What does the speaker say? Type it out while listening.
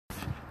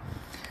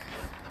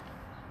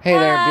Hey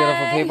there,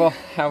 beautiful people.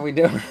 How we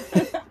doing?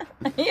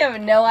 You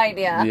have no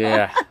idea.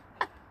 Yeah.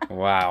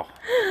 Wow.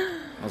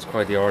 That was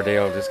quite the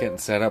ordeal, just getting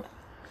set up.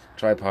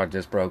 Tripod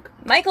just broke.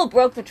 Michael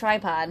broke the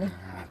tripod.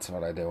 That's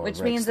what I do. Which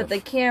means that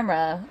the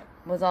camera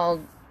was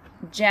all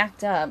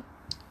jacked up,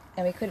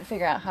 and we couldn't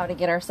figure out how to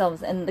get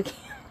ourselves in the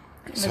camera.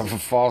 So if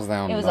it falls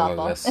down it was in the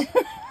middle awful. of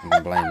this, you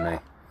can blame me.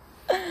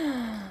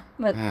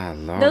 But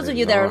Lordy, those of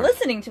you that are Lord.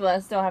 listening to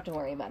us don't have to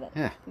worry about it.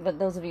 Yeah. But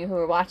those of you who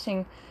are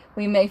watching,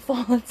 we may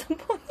fall at some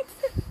point.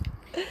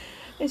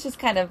 It's just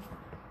kind of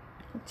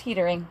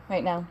teetering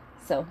right now.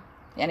 So,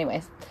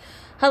 anyways.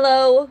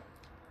 Hello.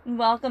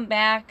 Welcome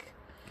back.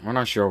 We're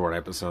not sure what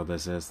episode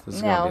this is. This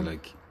has No. got to be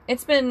like...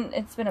 It's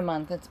been a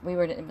month.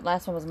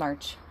 Last one was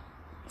March.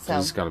 So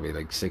This has got to be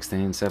like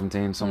 16,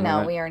 17, something no,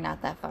 like that. we are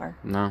not that far.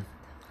 No?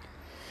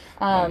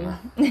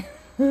 I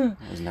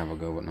was never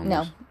good with numbers.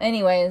 No.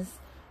 Anyways,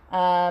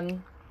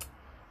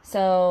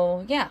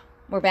 so yeah,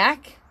 we're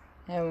back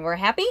and we're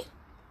happy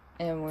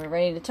and we're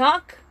ready to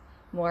talk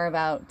more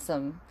about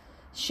some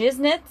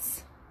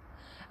shiznits.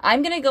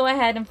 I'm going to go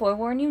ahead and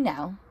forewarn you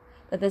now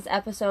that this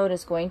episode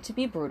is going to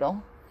be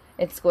brutal.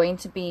 It's going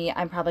to be,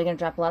 I'm probably going to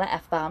drop a lot of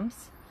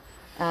F-bombs.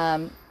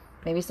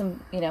 Maybe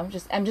some, I'm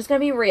just going to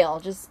be real.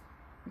 Just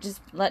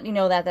let you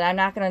know that I'm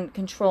not going to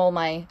control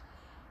my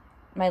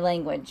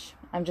language.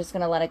 I'm just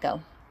going to let it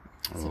go.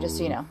 So just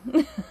so you know.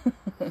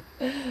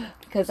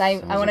 Because I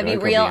want to be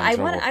real. I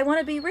want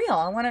to be real.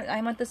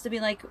 I want this to be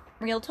like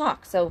real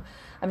talk. So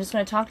I'm just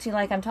going to talk to you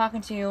like I'm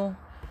talking to you,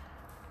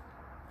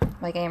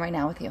 like I am right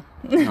now with you.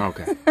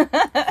 Okay.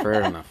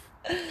 Fair enough.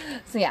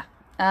 So yeah.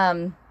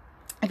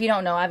 If you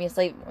don't know,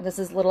 obviously this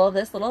is Little of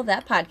This, Little of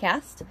That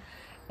podcast,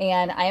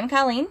 and I am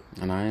Colleen,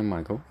 And I am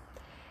Michael.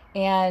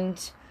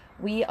 and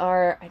we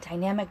are a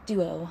dynamic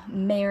duo,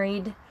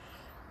 married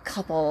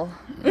couple.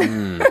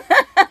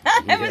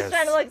 I was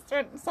trying to look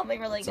for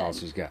something really That's good. all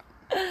she's got.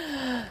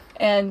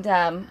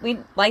 And we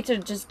like to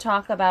just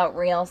talk about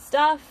real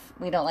stuff.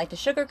 We don't like to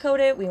sugarcoat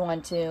it. We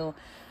want to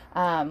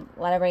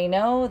let everybody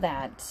know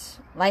that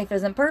life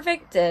isn't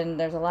perfect and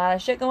there's a lot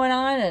of shit going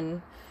on,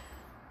 and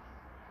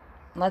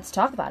let's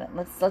talk about it.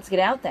 Let's get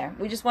out there.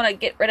 We just want to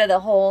get rid of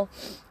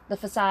the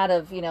facade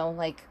of,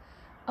 like,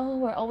 oh,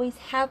 we're always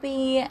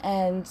happy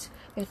and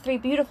we have 3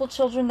 beautiful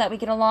children that we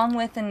get along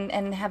with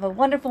and have a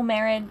wonderful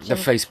marriage. The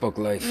and Facebook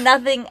life.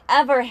 nothing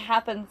ever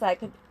happens that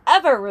could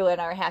ever ruin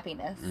our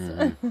happiness.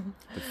 Mm-hmm.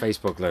 The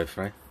Facebook life,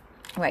 right?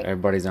 Right.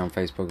 Everybody's on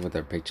Facebook with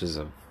their pictures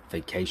of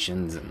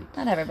vacations and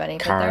Not everybody,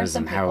 but there are cars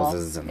some and people.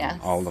 houses and Yes.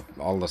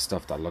 all the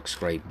stuff that looks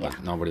great, but Yeah.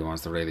 nobody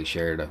wants to really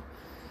share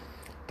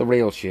the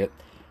real shit.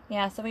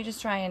 Yeah, so we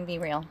just try and be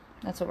real.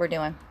 That's what we're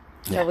doing.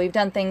 Yeah. So we've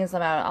done things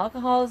about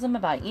alcoholism,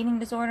 about eating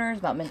disorders,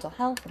 about mental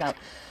health, about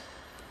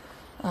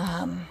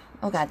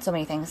so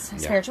many things. Yeah.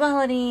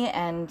 Spirituality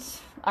and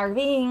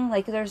RVing.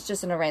 Like, there's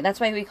just an array. That's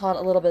why we call it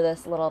a little bit of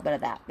this, a little bit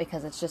of that,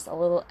 because it's just a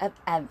little of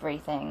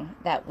everything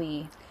that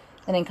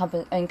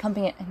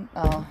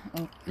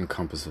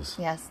Encompasses.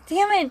 Yes.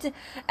 Damn it.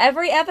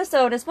 Every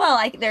episode as well.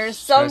 There's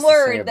some Tries to say a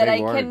word that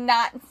big I word.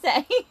 cannot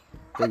say.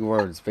 Big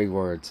words, big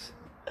words.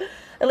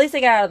 At least I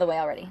got out of the way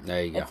already.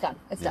 There you go. It's done.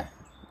 It's Yeah. done.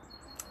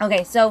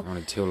 Okay, so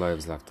Only 2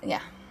 lives left. yeah,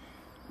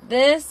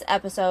 this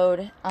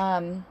episode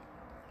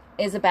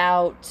is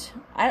about.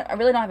 I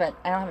really don't have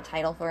a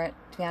title for it,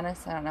 to be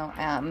honest. I don't know.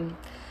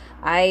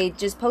 I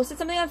just posted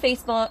something on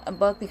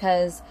Facebook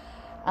because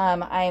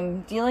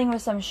I'm dealing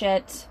with some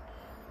shit,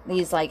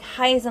 these like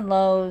highs and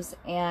lows,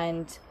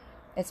 and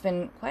it's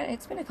been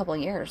a couple of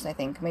years, I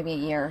think, maybe a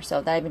year or so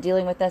that I've been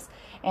dealing with this,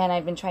 and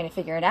I've been trying to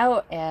figure it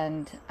out,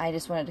 and I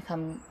just wanted to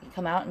come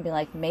out and be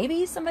like,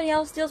 maybe somebody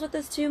else deals with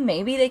this too.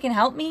 Maybe they can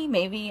help me.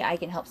 Maybe I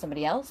can help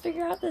somebody else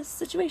figure out this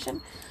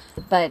situation.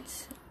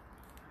 But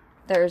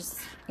there's,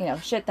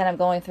 shit that I'm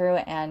going through,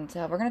 and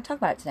we're going to talk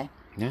about it today.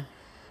 Yeah.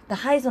 The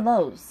highs and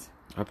lows.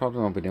 I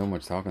probably won't be doing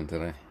much talking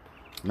today.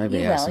 Maybe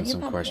You will. asking You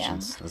some probably-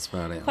 questions. yeah. That's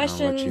about it.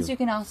 Questions, you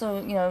can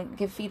also,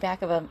 give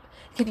feedback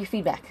give your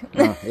feedback.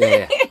 Oh,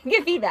 yeah.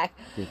 Give feedback.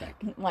 Feedback.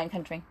 Wine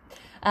country.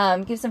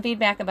 Give some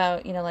feedback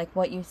about, like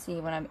what you see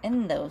when I'm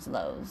in those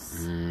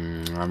lows.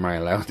 Am I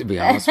allowed to be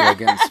honest with you,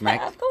 getting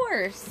smacked? Of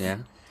course. Yeah.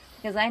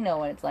 Because I know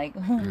what it's like.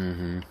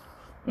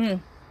 Mm-hmm.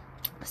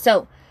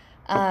 So,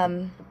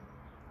 to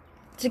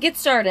get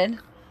started,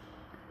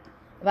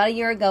 about a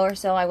year ago or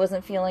so, I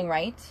wasn't feeling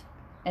right.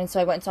 And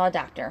so I went and saw a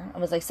doctor. I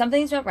was like,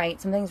 something's not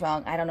right. Something's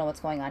wrong. I don't know what's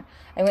going on.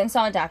 I went and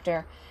saw a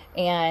doctor.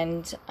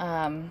 And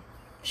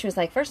she was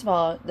like, first of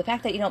all, the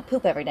fact that you don't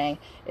poop every day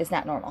is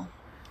not normal.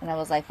 And I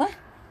was like, what?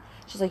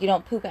 She's like, you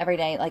don't poop every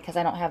day, like, because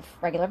I don't have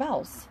regular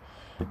bowels.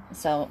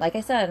 So, like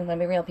I said, I'm going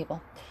to be real,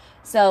 people.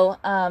 So,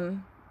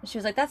 she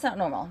was like, that's not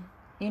normal.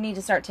 You need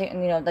to start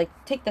taking,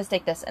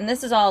 take this. And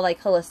this is all,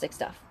 like, holistic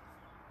stuff.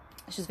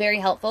 She was very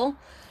helpful.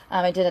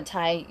 I did a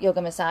Thai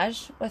yoga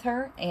massage with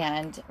her,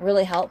 and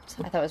really helped.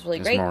 I thought it was really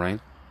great. This morning?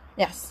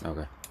 Yes.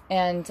 Okay.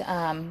 And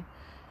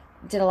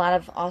did a lot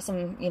of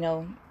awesome,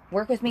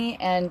 work with me,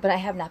 but I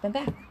have not been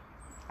back.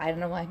 I don't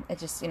know why. It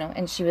just,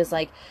 and she was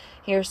like,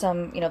 here's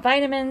some,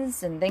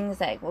 vitamins and things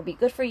that will be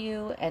good for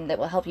you and that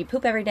will help you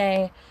poop every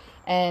day.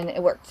 And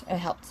it worked. It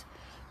helped.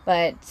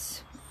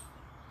 But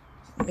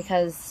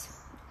because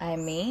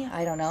I'm me,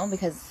 I don't know,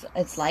 because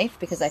it's life,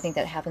 because I think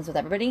that happens with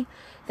everybody.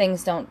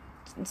 Things don't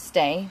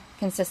stay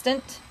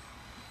consistent.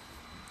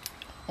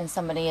 And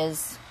somebody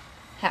is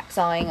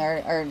hacksawing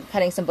or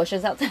cutting some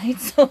bushes outside.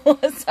 So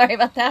sorry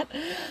about that.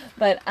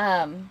 But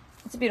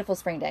it's a beautiful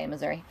spring day in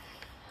Missouri.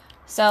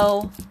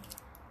 So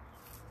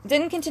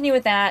didn't continue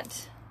with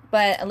that.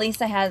 But at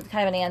least I had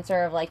kind of an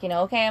answer of like,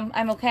 okay,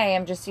 I'm okay.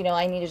 I'm just,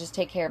 I need to just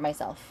take care of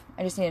myself.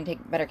 I just need to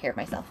take better care of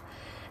myself.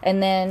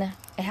 And then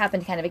it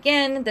happened kind of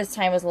again. This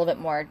time was a little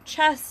bit more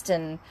chest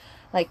and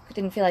like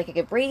didn't feel like I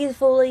could breathe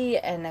fully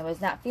and I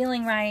was not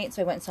feeling right.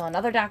 So I went and saw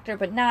another doctor,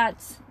 but not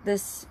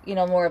this,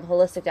 more of a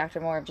holistic doctor,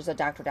 more of just a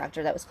doctor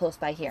that was close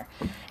by here.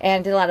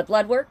 And did a lot of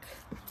blood work,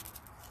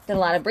 did a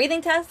lot of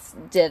breathing tests,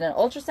 did an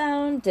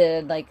ultrasound,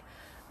 did like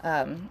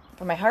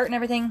for my heart and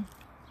everything.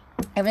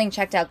 Everything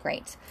checked out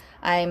great.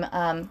 I'm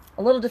a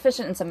little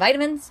deficient in some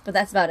vitamins, but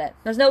that's about it.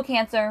 There's no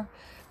cancer.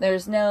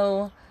 There's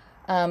no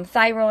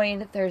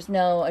thyroid. There's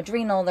no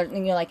adrenal.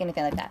 Like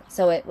anything like that.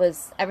 So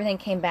everything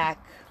came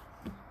back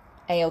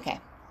A-okay,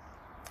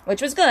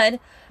 which was good.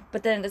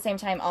 But then at the same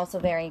time, also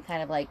very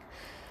kind of like,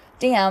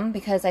 damn,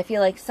 because I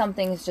feel like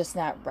something's just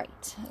not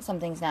right.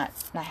 Something's not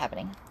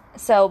happening.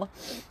 So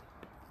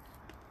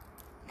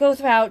go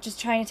throughout just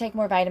trying to take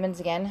more vitamins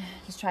again.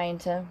 Just trying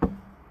to,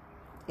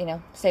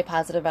 stay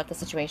positive about the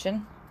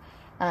situation.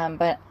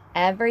 But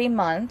every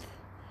month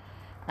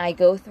I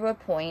go through a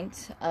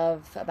point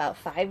of about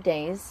 5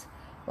 days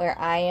where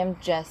I am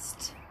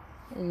just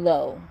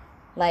low,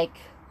 like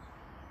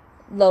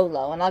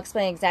low. And I'll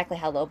explain exactly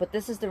how low, but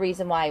this is the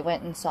reason why I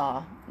went and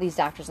saw these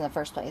doctors in the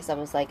first place. I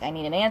was like, I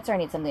need an answer. I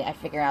need something. I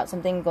figure out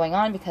something going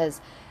on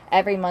because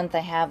every month I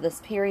have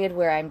this period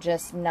where I'm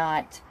just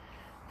not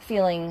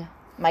feeling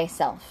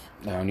myself.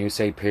 Now, when you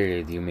say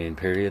period, do you mean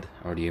period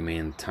or do you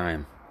mean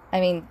time? I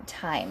mean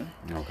time.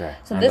 Okay.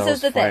 So this is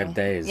the thing. 5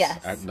 days.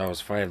 Yes.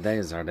 Those 5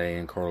 days, are they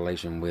in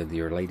correlation with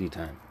your lady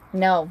time?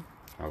 No.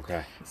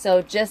 Okay.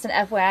 So just an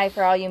FYI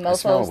for all you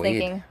mofos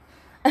thinking.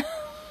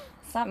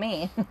 It's not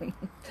me.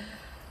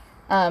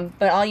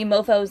 But all you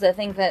mofos that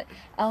think that,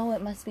 oh,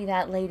 it must be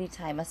that lady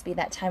time, must be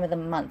that time of the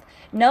month.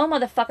 No,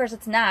 motherfuckers,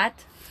 it's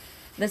not.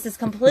 This is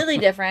completely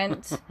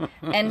different.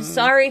 And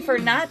sorry for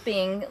not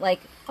being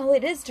like, oh,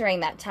 it is during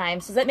that time.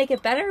 So does that make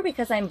it better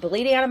because I'm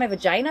bleeding out of my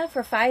vagina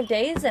for 5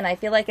 days and I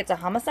feel like it's a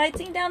homicide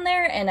scene down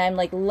there and I'm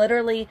like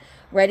literally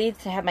ready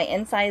to have my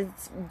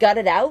insides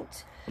gutted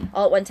out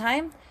all at one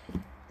time?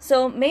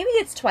 So maybe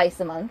it's twice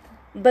a month,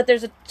 but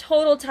there's a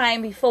total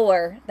time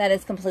before that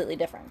is completely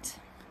different.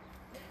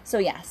 So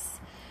yes,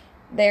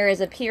 there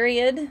is a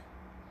period,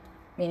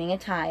 meaning a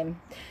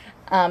time,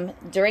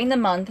 during the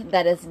month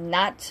that is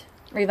not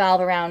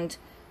revolve around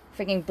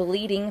freaking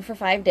bleeding for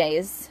 5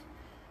 days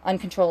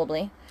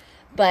uncontrollably,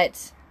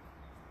 but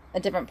a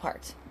different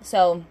part.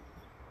 So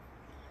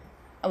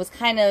I was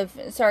kind of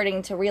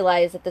starting to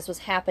realize that this was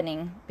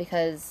happening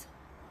because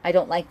I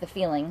don't like the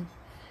feeling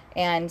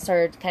and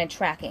started kind of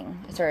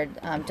tracking. I started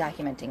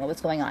documenting what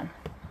was going on.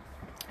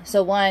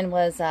 So one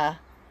was the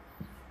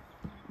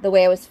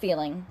way I was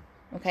feeling.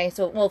 Okay,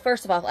 so, well,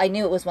 first of all, I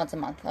knew it was once a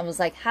month. I was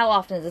like, how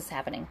often is this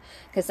happening?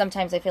 Because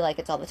sometimes I feel like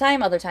it's all the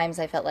time. Other times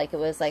I felt like it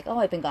was like, oh,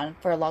 I've been gone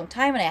for a long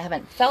time and I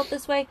haven't felt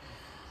this way.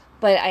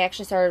 But I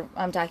actually started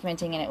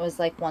documenting and it was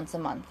like once a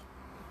month.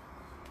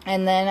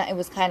 And then it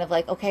was kind of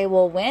like, okay,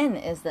 well, when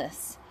is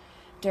this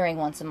during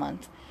once a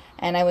month?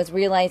 And I was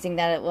realizing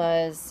that it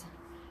was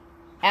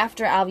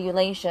after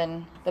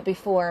ovulation, but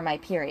before my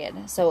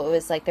period. So it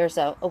was like there's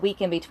a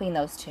week in between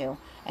those two.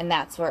 And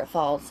that's where it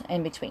falls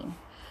in between.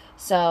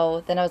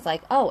 So then I was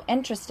like, oh,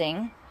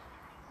 interesting.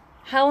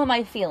 How am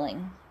I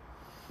feeling?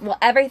 Well,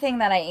 everything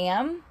that I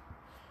am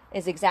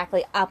is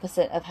exactly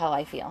opposite of how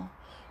I feel.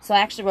 So I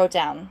actually wrote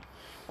down,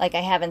 like,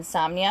 I have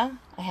insomnia.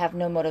 I have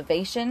no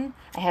motivation.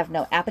 I have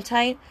no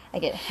appetite. I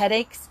get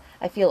headaches.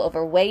 I feel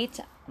overweight.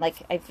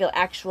 Like, I feel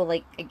actual,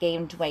 like, I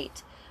gained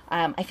weight.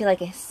 I feel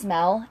like I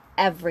smell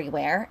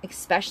everywhere,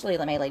 especially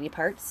my lady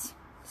parts.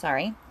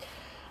 Sorry.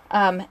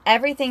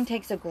 Everything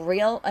takes a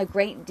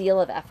great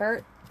deal of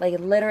effort. Like,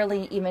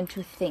 literally, even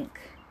to think.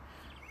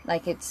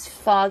 Like, it's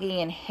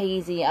foggy and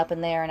hazy up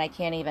in there, and I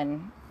can't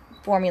even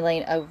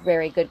formulate a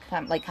very good,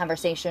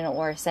 conversation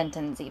or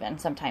sentence, even,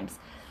 sometimes.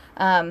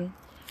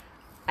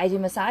 I do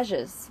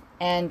massages,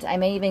 and I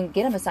may even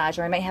get a massage,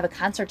 or I might have a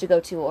concert to go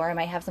to, or I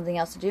might have something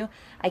else to do.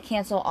 I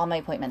cancel all my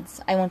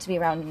appointments. I want to be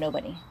around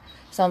nobody.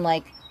 So I'm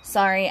like,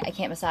 sorry, I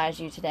can't massage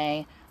you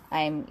today.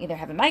 I'm either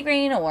having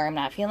migraine, or I'm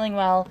not feeling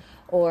well,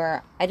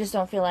 or I just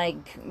don't feel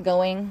like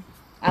going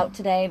out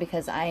today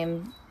because I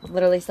am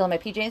literally still in my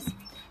PJs and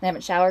I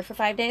haven't showered for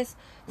 5 days,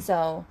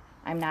 so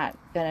I'm not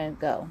gonna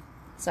go.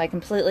 So I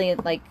completely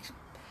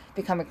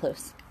become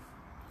recluse,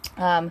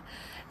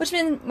 which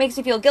makes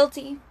me feel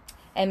guilty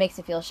and makes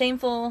me feel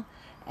shameful,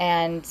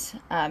 and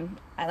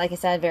like I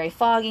said, very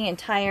foggy and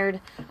tired.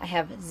 I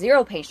have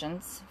zero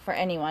patience for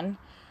anyone.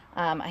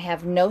 I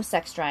have no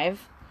sex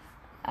drive.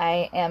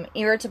 I am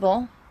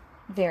irritable,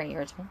 very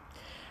irritable.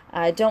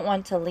 I don't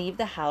want to leave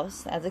the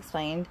house, as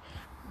explained,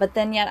 but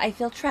then yet I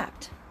feel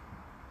trapped.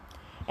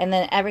 And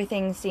then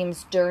everything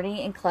seems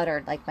dirty and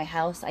cluttered, like my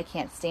house. I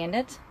can't stand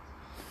it,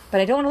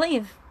 but I don't want to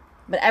leave.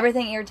 But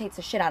everything irritates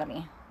the shit out of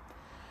me.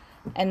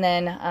 And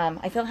then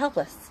I feel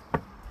helpless.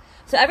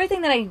 So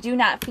everything that I do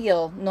not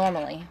feel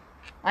normally,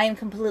 I am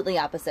completely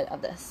opposite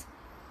of this,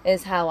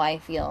 is how I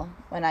feel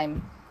when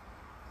I'm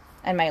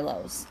at my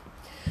lows.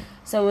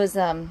 So it was,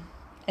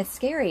 it's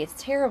scary. It's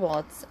terrible.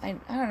 It's, I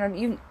don't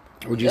know.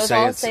 Would you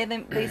say it's...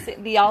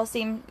 They all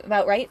seem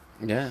about right?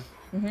 Yeah.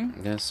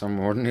 Mm-hmm. Yeah, some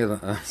more than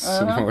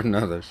more than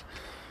others.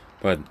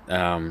 But,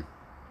 like,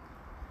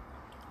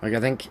 I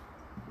think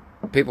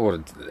people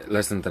would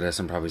listen to this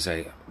and probably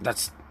say,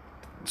 that's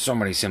so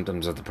many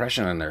symptoms of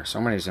depression in there.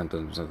 So many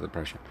symptoms of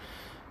depression.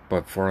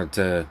 But for it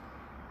to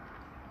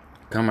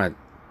come at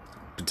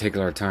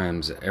particular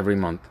times every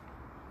month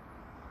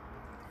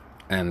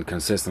and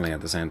consistently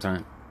at the same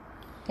time.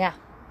 Yeah.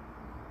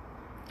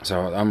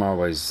 So I'm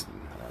always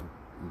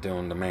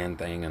doing the man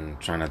thing and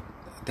trying to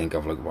think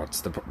of, like,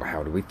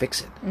 how do we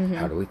fix it? Mm-hmm.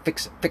 How do we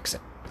fix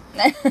it?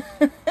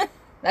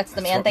 That's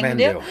the man thing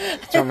to do.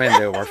 That's what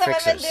men do. We're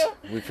fixers.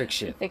 We fix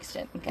shit. Fix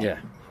shit. Okay. Yeah.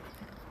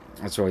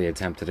 That's what we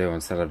attempt to do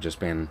instead of just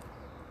trying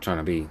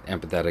to be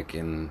empathetic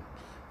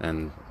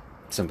and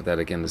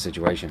sympathetic in the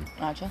situation.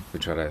 Gotcha. We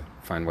try to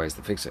find ways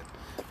to fix it.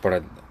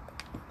 But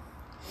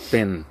it's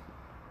been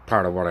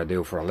part of what I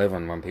do for a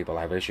living. When people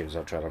have issues,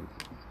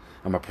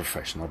 I'm a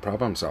professional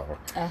problem solver.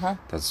 Uh-huh.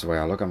 That's the way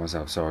I look at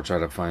myself. So I try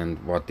to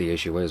find what the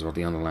issue is, what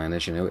the underlying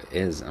issue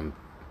is, and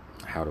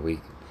how do we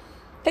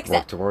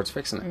work towards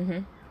fixing it. Mm-hmm.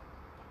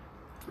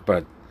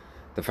 But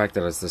the fact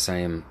that it's the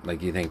same,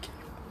 like, you think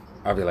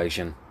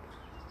ovulation,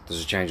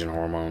 there's a change in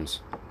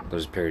hormones,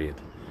 there's a period.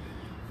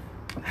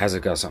 Has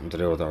it got something to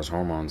do with those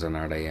hormones, and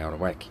are they out of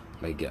whack?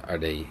 Like, are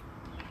they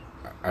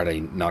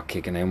not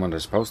kicking in when they're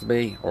supposed to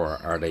be, or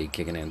are they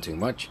kicking in too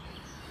much?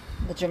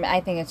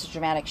 I think it's a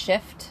dramatic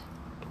shift.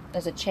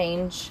 There's a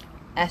change,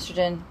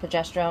 estrogen,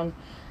 progesterone,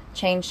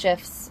 change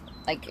shifts,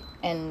 like,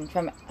 and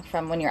from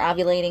when you're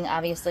ovulating,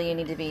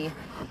 obviously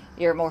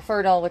you're more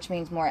fertile, which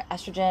means more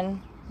estrogen,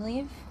 I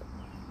believe,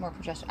 more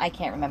progesterone. I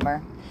can't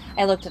remember.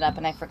 I looked it up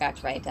and I forgot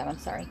to write it down. I'm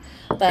sorry,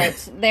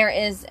 but there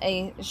is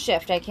a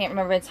shift. I can't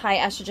remember. It's high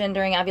estrogen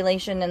during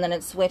ovulation, and then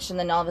it's switched, and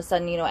then all of a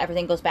sudden,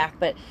 everything goes back.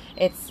 But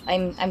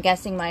I'm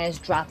guessing mine is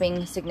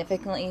dropping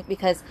significantly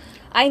because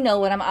I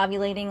know when I'm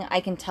ovulating. I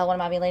can tell when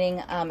I'm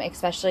ovulating,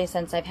 especially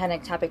since I've had an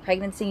ectopic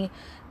pregnancy.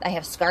 I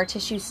have scar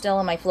tissue still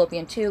in my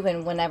fallopian tube,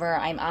 and whenever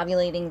I'm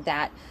ovulating,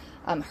 that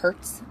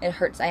hurts. It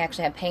hurts. I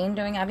actually have pain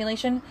during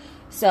ovulation.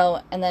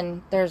 So, and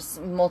then there's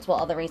multiple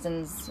other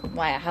reasons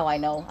how I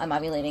know I'm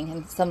ovulating,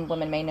 and some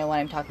women may know what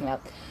I'm talking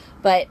about,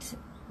 but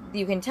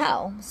you can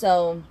tell.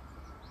 So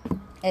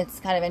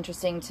it's kind of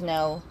interesting to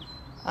know,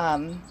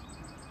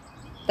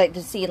 like,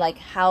 to see, like,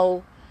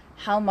 how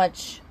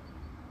much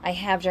I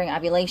have during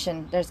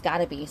ovulation. There's got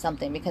to be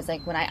something, because,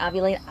 like, when I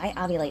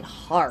ovulate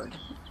hard.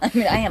 I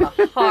mean, I am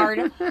a hard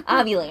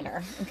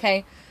ovulator.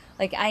 Okay,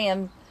 like,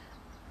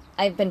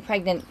 I've been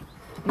pregnant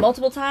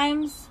multiple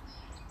times,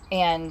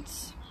 and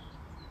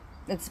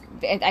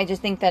I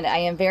just think that I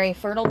am a very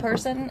fertile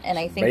person, and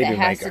I think that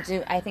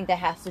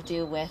has to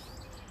do with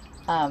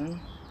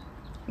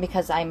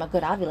because I'm a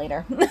good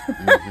ovulator.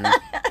 Mm-hmm.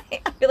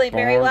 I ovulate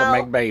very well. Born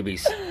to make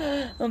babies.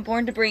 I'm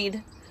born to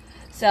breed.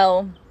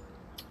 So,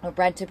 or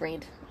bred to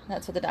breed.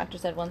 That's what the doctor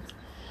said once.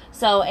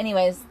 So,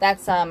 anyways,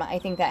 that's I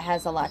think that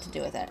has a lot to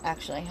do with it.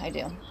 Actually, I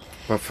do.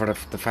 But for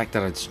the fact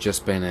that it's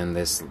just been in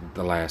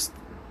the last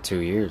 2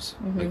 years,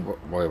 mm-hmm.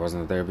 Like, why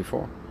wasn't it there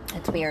before?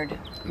 It's weird.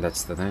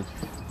 That's the thing.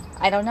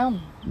 I don't know.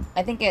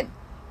 I think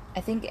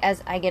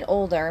as I get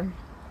older,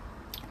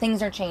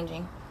 things are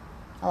changing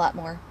a lot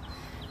more.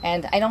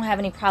 And I don't have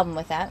any problem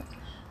with that.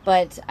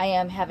 But I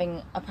am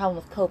having a problem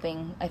with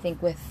coping, I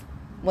think, with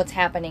what's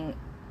happening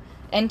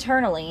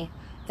internally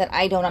that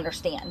I don't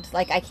understand.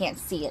 Like, I can't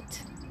see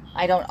it.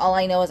 All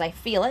I know is I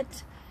feel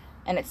it,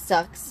 and it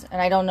sucks.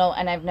 And I don't know,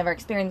 and I've never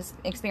experienced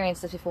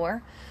this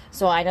before.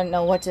 So I don't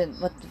know what to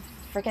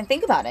freaking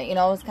think about it.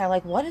 It's kind of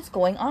like, what is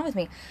going on with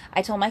me?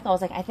 I told Michael, I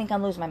was like, I think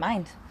I'm losing my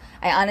mind.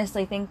 I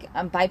honestly think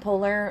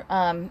bipolar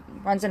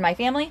runs in my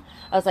family.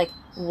 I was like,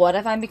 what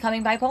if I'm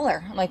becoming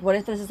bipolar? I'm like, what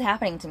if this is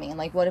happening to me? And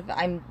like, what if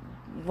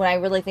when I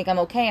really think I'm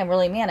okay, I'm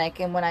really manic,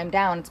 and when I'm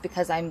down, it's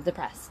because I'm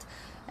depressed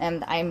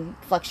and I'm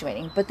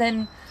fluctuating. But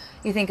then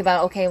you think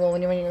about, okay, well,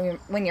 when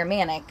you're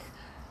manic,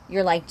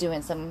 you're like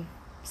doing some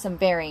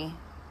very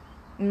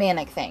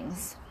manic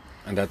things.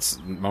 And that's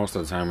most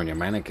of the time when you're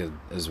manic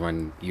is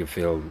when you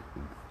feel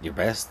your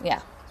best.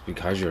 Yeah. It's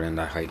because you're in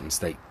that heightened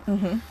state.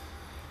 Mm-hmm.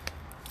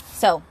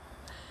 So,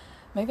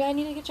 maybe I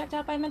need to get checked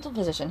out by a mental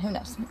physician. Who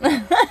knows?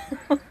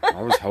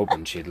 I was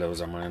hoping she'd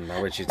lose her mind.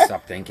 I wish she'd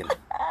stop thinking.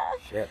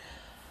 Shit.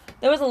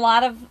 There was a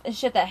lot of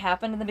shit that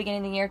happened in the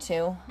beginning of the year,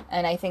 too.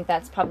 And I think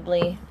that's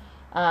probably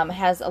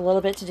has a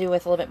little bit to do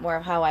with a little bit more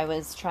of how I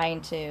was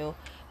trying to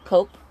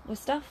cope with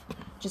stuff.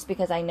 Just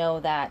because I know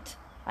that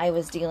I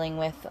was dealing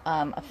with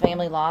a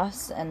family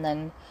loss, and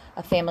then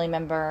a family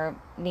member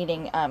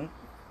needing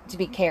to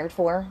be cared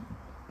for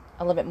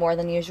a little bit more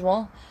than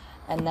usual.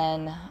 And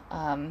then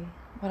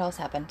what else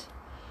happened?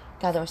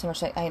 God, there was so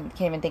much I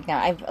can't even think now.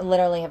 I've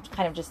literally have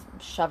kind of just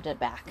shoved it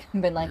back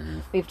and been like,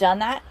 we've done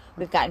that.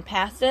 We've gotten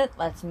past it.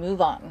 Let's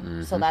move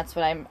on. So that's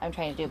what I'm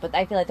trying to do. But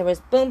I feel like there was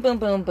boom, boom,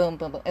 boom, boom,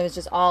 boom, boom. It was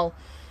just all,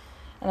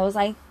 and I was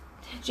like,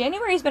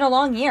 January's been a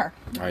long year.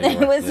 Oh,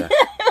 it was,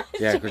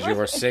 yeah, because you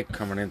were sick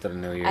coming into the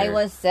new year. I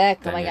was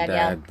sick. Then oh my your God,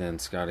 dad, then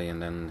Scotty,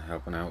 and then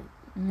helping out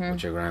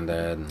with your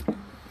granddad. And,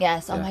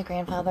 yes, my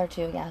grandfather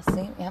too. Yes,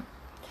 see, yep.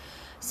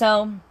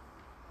 So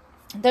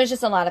there's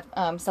just a lot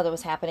of stuff that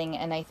was happening,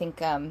 and I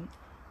think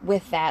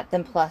with that,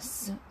 then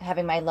plus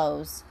having my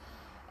lows,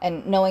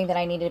 and knowing that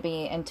I needed to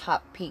be in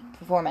top peak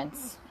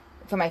performance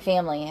for my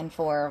family and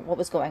for what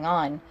was going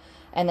on.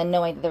 And then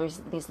knowing that there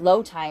was these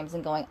low times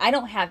and going, I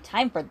don't have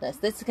time for this.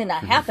 This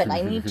cannot happen.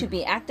 I need to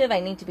be active. I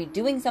need to be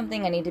doing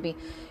something. I need to be,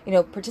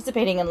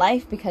 participating in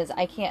life because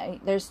I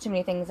can't, there's too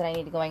many things that I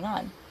need going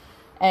on.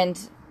 And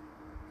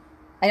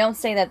I don't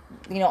say that,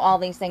 all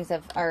these things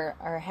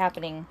are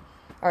happening,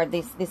 or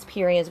these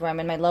periods where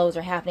I'm in my lows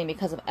are happening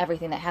because of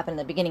everything that happened in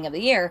the beginning of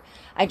the year.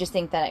 I just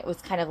think that it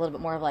was kind of a little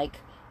bit more of like,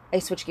 I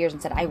switched gears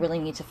and said, I really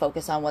need to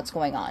focus on what's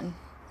going on.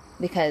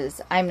 Because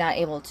I'm not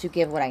able to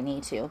give what I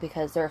need to,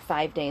 because there are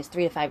 5 days,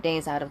 3 to 5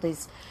 days out of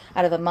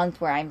a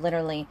month where I'm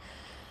literally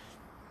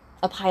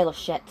a pile of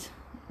shit.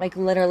 Like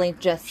literally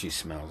just. She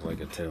smells like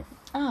it too.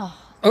 Oh,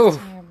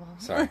 terrible.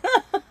 Sorry.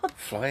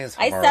 Flies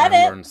I said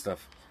it. And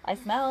stuff. I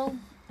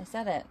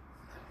said it.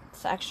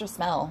 It's extra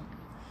smell.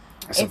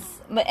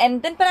 But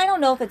I don't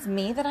know if it's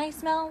me that I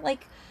smell.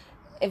 Like,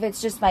 if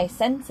it's just my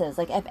senses.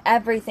 Like, if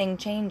everything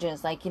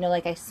changes. Like,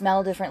 like I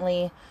smell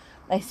differently.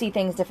 I see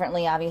things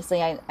differently,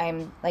 obviously.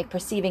 I'm like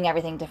perceiving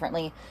everything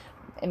differently.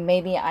 And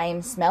maybe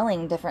I'm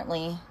smelling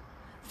differently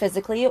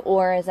physically,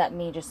 or is that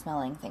me just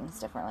smelling things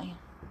differently?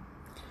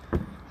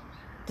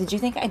 Do you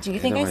think I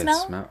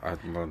smell?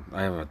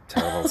 I have a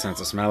terrible sense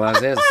of smell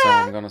as is, so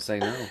I'm going to say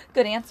no.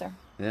 Good answer.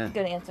 Yeah.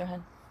 Good answer,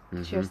 hon.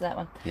 Cheers to that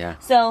one. Yeah.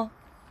 So.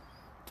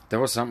 There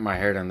was something I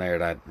heard in there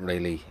that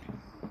really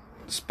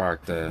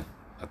sparked a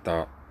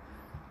thought.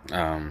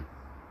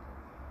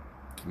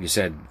 You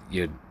said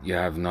you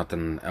have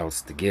nothing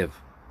else to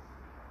give,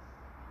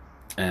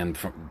 and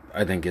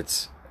I think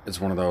it's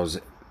one of those.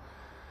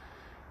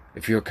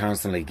 If you're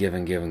constantly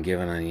giving, and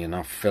you're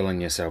not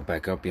filling yourself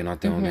back up, you're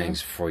not doing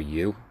things for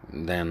you,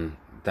 then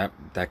that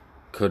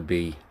could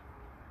be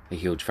a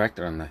huge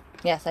factor in that.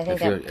 Yes, I think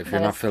if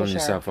you're not filling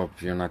yourself up,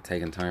 if you're not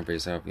taking time for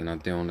yourself, you're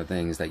not doing the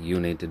things that you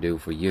need to do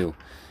for you,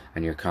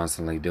 and you're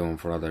constantly doing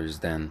for others,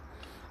 then,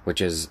 which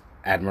is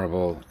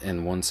admirable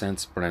in one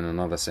sense, but in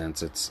another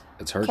sense it's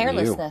hurting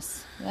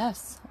carelessness.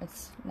 Yes,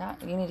 it's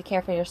not. You need to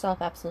care for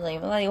yourself, absolutely.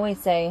 Well, I always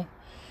say,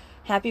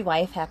 happy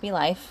wife, happy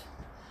life.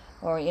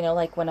 Or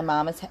like when a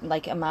mom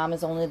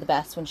is only the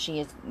best when she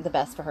is the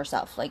best for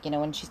herself. Like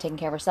when she's taking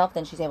care of herself,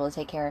 then she's able to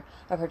take care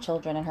of her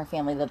children and her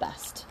family the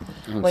best.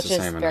 Well, which is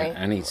the same in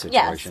any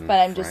situation. Yes, but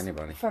I'm just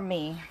anybody. For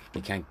me,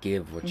 you can't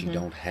give what you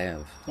don't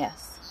have.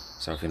 Yes.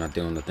 So if you're not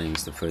doing the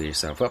things to fill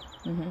yourself up,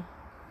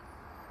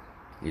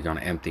 you're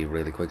gonna empty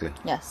really quickly.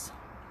 Yes,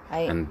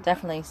 I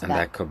definitely see that. And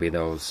that could be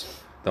those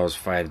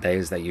 5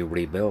 days that you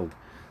rebuild.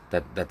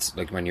 That's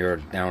like when you're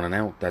down and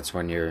out. That's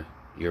when you're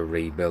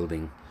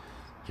rebuilding.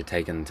 You're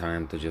taking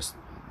time to just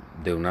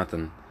do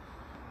nothing.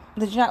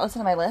 Did you not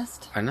listen to my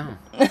list? I know.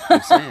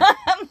 I'm saying.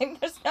 I'm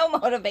like, there's no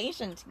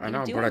motivation to do anything.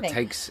 I know, but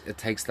it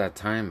takes that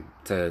time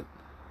to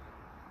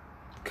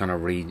kind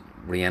of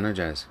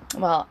re-energize.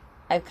 Well,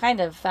 I've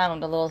kind of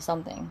found a little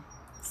something,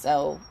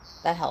 so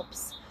that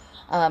helps.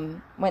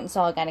 Went and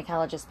saw a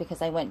gynecologist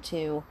because I went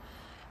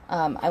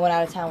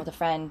out of town with a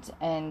friend,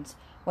 and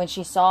when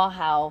she saw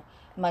how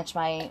much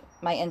my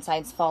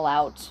insides fall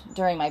out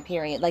during my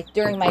period, like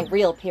during my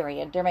real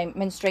period, during my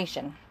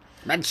menstruation.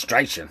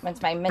 Menstruation.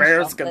 It's my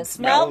menstrual. Bears can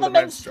smell the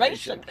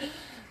menstruation.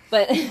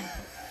 But,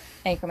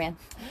 Anchorman.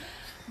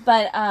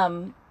 But,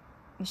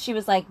 she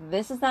was like,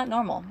 this is not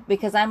normal,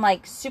 because I'm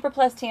like Super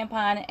Plus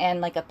tampon and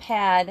like a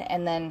pad,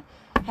 and then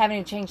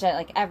having to change that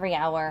like every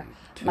hour.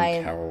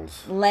 My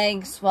towels.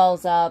 Leg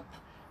swells up.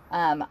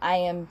 I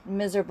am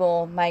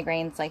miserable,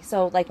 migraines.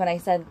 Like when I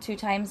said 2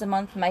 times a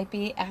month might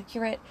be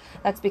accurate,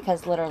 that's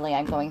because literally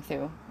I'm going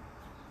through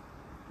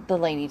the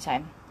lady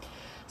time.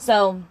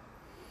 So,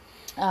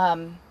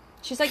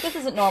 she's like, this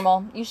isn't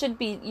normal. You should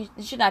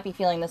not be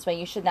feeling this way.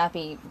 You should not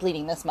be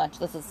bleeding this much.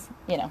 This is,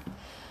 And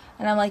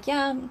I'm like,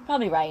 yeah, I'm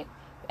probably right.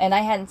 And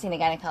I hadn't seen a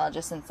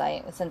gynecologist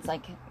since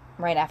like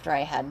right after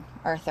I had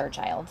our 3rd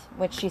child,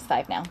 which she's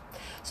 5 now.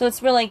 So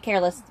it's really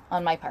careless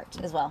on my part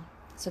as well.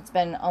 So it's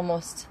been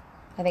almost,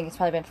 I think it's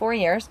probably been 4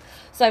 years.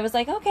 So I was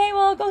like, okay,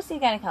 well, I'll go see a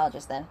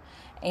gynecologist then.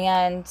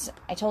 And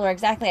I told her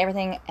exactly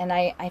everything, and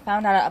I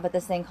found out about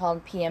this thing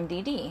called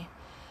PMDD.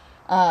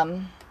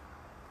 Now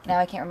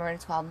I can't remember what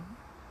it's called.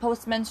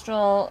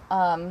 Postmenstrual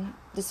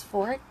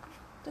dysphoric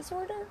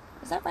disorder?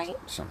 Is that right?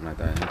 Something like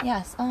that.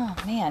 Yes. Oh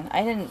man,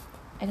 I did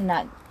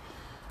not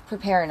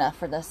prepare enough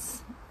for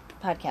this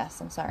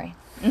podcast. I'm sorry.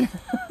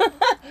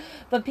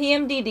 But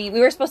PMDD, we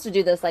were supposed to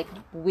do this like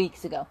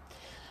weeks ago.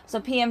 So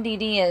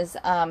PMDD is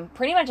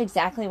pretty much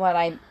exactly what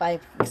I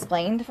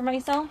explained for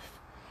myself.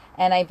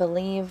 And I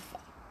believe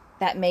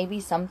that may be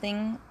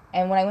something.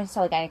 And when I went to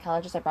tell the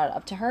gynecologist, I brought it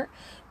up to her.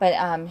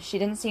 But she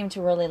didn't seem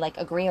to really like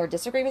agree or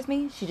disagree with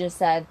me. She just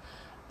said,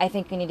 I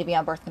think you need to be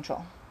on birth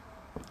control.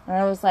 And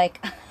I was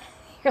like,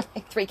 you're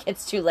like 3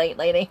 kids too late,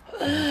 lady.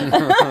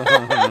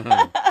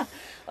 I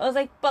was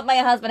like, but my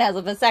husband has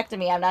a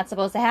vasectomy. I'm not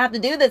supposed to have to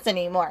do this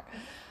anymore.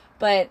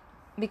 But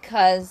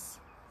because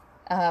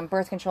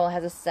birth control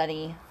has a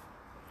steady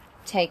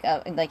take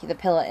of, like the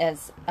pill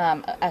is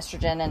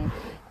estrogen and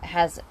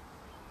has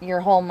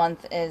your whole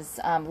month is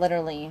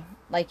literally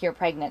like you're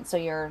pregnant. So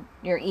you're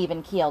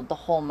even keeled the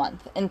whole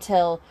month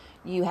until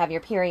you have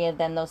your period.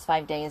 Then those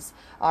 5 days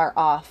are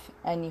off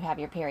and you have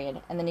your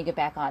period and then you get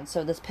back on.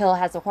 So this pill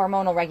has a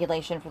hormonal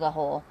regulation for the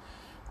whole,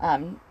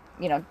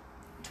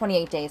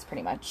 28 days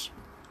pretty much.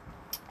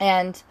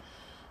 And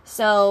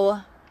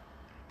so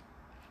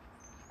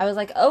I was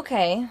like,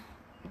 okay,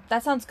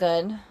 that sounds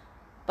good.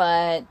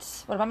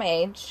 But what about my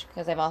age?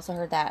 Because I've also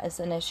heard that is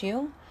an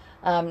issue.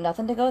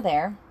 Nothing to go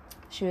there.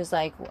 She was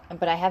like,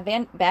 but I have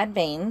bad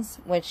veins,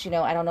 which,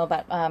 I don't know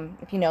about,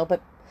 if you know,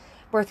 but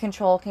birth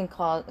control can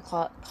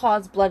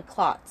cause blood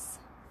clots.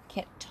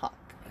 Can't talk.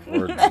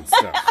 Words and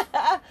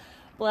stuff.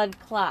 Blood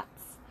clots.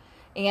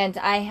 And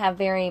I have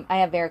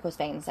varicose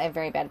veins. I have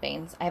very bad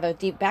veins. I have a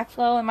deep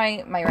backflow in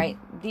my right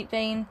deep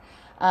vein.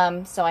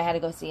 So I had to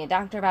go see a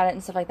doctor about it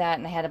and stuff like that.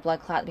 And I had a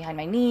blood clot behind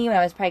my knee when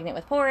I was pregnant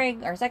with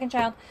Porig, our second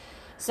child.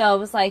 So it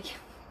was like,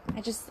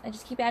 I just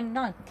keep adding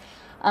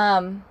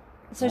on.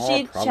 So more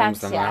she problems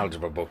checked. than an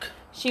algebra book.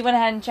 She went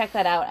ahead and checked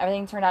that out.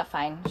 Everything turned out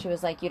fine. She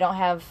was like, you don't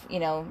have,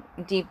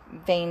 deep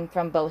vein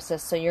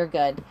thrombosis, so you're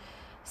good.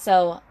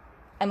 So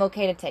I'm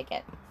okay to take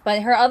it.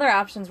 But her other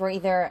options were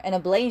either an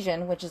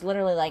ablation, which is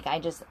literally like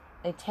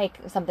they take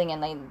something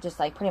and they just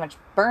like pretty much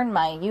burn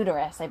my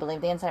uterus, I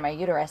believe, the inside of my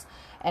uterus,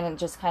 and it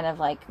just kind of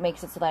like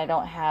makes it so that I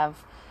don't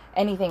have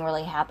anything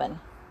really happen.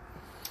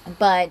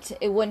 But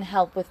it wouldn't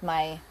help with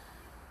my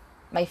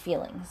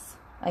feelings,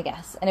 I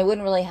guess. And it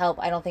wouldn't really help,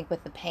 I don't think,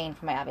 with the pain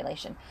from my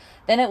ovulation.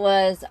 Then it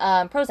was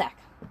Prozac.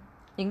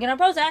 You can get on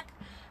Prozac.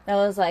 And I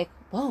was like,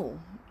 whoa.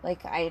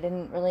 Like, I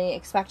didn't really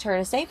expect her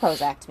to say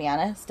Prozac, to be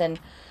honest. And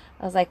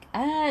I was like,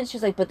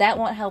 she's like, but that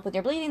won't help with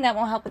your bleeding. That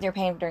won't help with your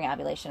pain during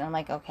ovulation. I'm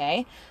like,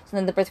 okay. So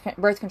then the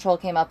birth control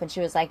came up, and she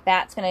was like,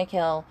 that's going to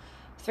kill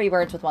 3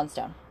 birds with 1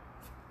 stone.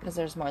 Because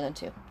there's more than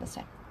 2 this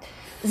time.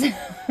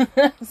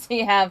 So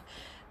you have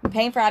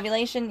pain for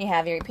ovulation, you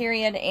have your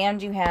period,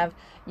 and you have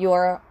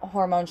your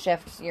hormone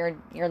shift, your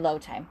low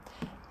time.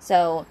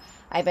 So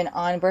I've been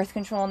on birth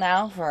control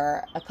now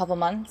for a couple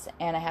months,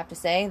 and I have to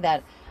say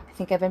that I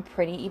think I've been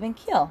pretty even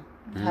keel.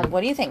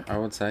 What do you think? I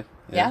would say.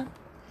 Yeah?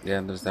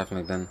 Yeah, there's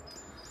definitely been...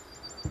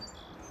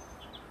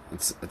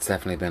 It's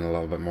definitely been a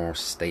little bit more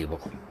stable.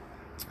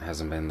 It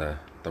hasn't been the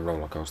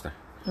roller coaster.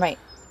 Right.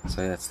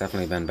 So yeah, it's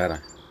definitely been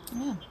better.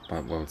 Yeah.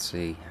 But we'll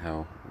see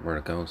where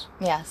it goes.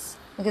 Yes.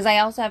 Because I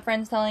also have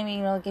friends telling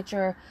me, get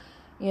your,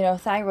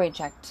 thyroid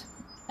checked.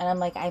 And I'm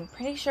like, I'm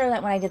pretty sure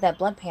that when I did that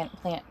blood panel,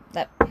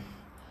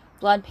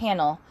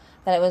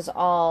 that it was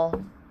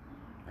all...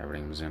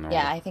 Everything was in order.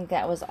 Yeah, I think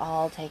that was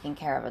all taken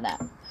care of in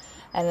that.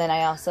 And then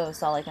I also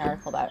saw like an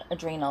article about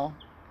adrenal,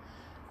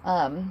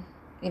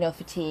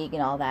 fatigue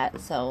and all that.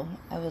 So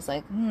I was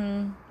like,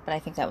 but I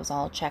think that was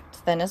all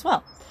checked then as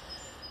well.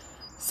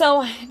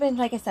 So I've been,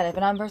 like I said, I've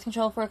been on birth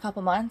control for a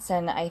couple months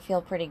and I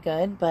feel pretty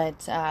good.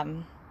 But,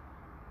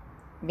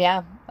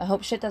 yeah, I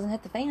hope shit doesn't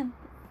hit the fan.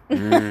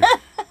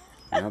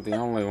 Not the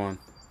only one.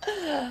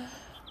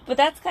 But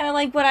that's kind of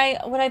like what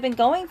I've been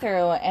going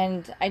through,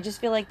 and I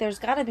just feel like there's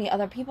got to be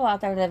other people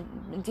out there that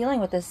are dealing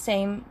with the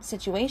same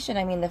situation.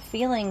 I mean, the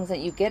feelings that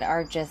you get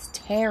are just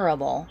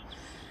terrible.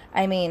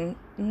 I mean,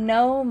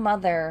 no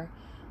mother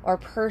or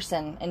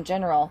person in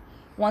general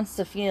wants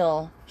to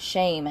feel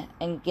shame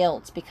and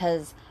guilt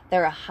because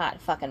they're a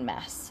hot fucking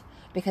mess.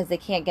 Because they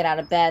can't get out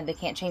of bed, they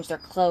can't change their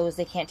clothes,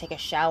 they can't take a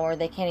shower,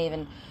 they can't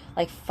even,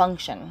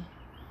 function.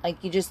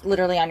 You just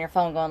literally on your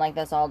phone going like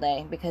this all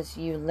day because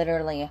you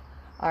literally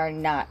are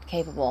not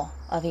capable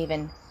of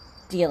even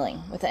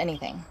dealing with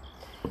anything.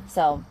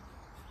 So,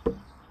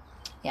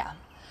 yeah.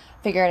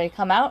 Figure I'd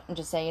come out and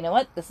just say, you know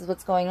what, this is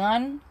what's going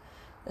on.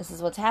 This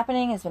is what's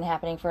happening. It's been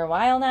happening for a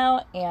while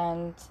now,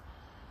 and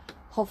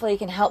hopefully it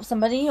can help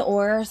somebody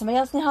or somebody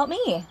else can help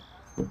me.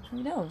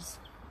 Who knows?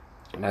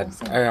 And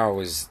I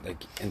always,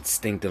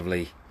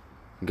 instinctively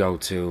go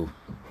to,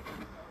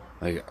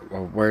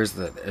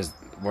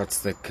 what's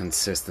the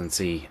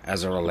consistency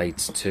as it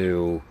relates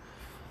to,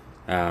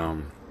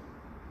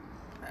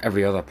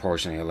 every other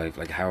portion of your life.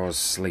 How is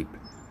sleep?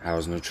 How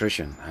is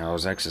nutrition? How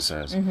is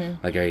exercise?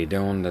 Mm-hmm. Are you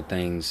doing the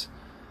things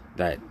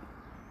that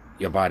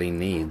your body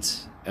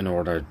needs in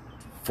order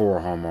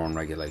for hormone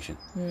regulation?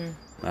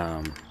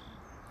 And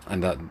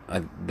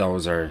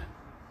those are,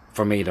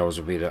 for me, those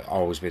would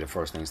always be the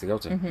first things to go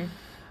to.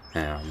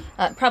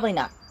 Probably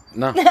not.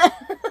 No.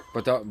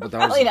 But those,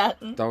 Probably not.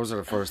 Those are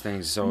the first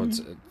things. So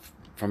it's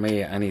for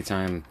me,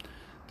 anytime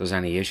there's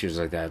any issues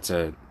like that,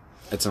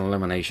 it's an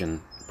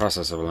elimination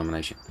process of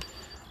elimination.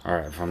 All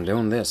right, if I'm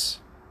doing this,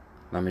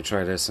 let me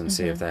try this and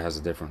see if that has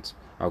a difference.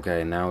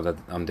 Okay, now that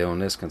I'm doing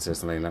this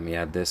consistently, let me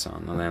add this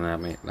on, and then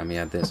let me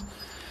add this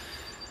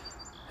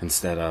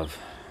instead of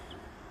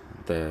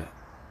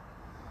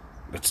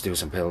let's do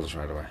some pills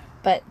right away.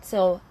 But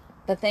so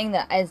the thing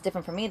that is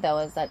different for me though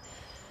is that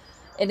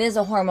it is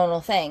a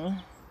hormonal thing.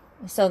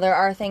 So there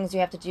are things you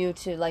have to do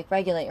to like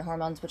regulate your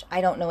hormones, which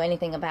I don't know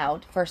anything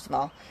about, first of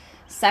all.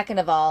 Second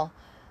of all,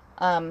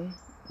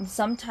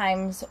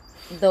 sometimes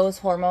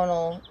those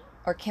hormonal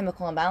or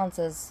chemical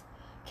imbalances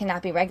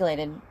cannot be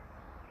regulated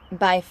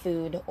by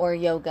food or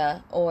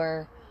yoga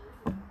or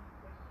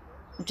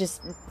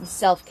just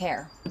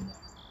self-care.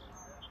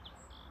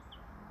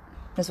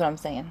 That's what I'm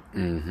saying.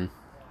 Mm-hmm.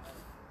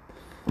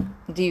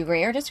 Do you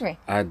agree or disagree?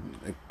 I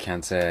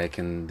can't say I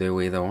can do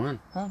either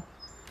one. Oh.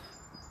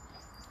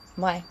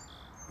 Why?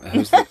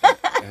 Who's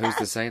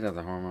to say that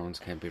the hormones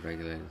can't be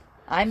regulated?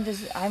 I'm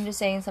just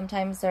saying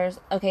sometimes there's...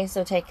 Okay,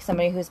 so take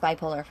somebody who's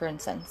bipolar, for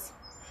instance.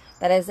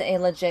 That is a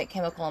legit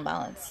chemical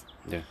imbalance.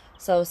 Yeah.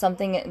 So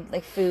something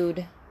like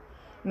food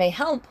may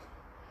help,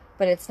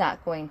 but it's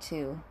not going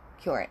to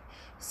cure it.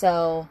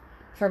 So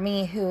for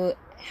me, who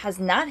has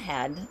not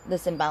had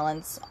this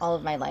imbalance all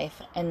of my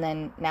life, and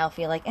then now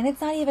feel like... And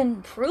it's not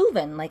even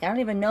proven. Like, I don't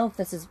even know if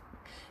this is...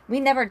 We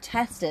never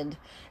tested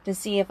to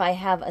see if I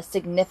have a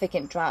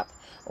significant drop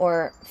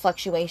or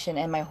fluctuation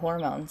in my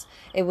hormones.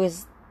 It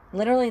was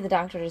literally the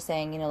doctor just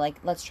saying, like,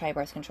 let's try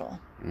birth control.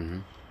 Mm-hmm.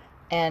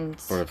 And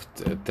but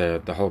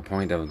if the whole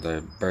point of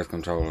the birth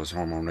control is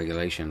hormone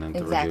regulation and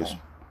to reduce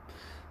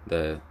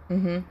the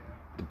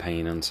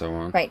pain and so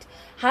on. Right.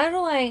 How do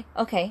I...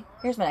 Okay,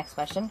 here's my next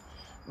question.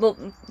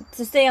 Well,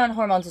 to stay on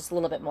hormones just a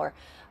little bit more.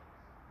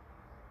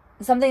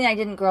 Something I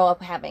didn't grow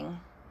up having,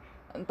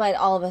 but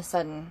all of a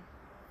sudden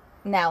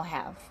now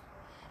have.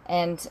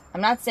 And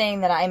I'm not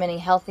saying that I'm any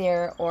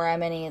healthier or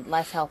I'm any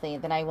less healthy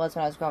than I was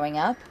when I was growing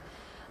up.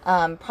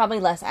 Probably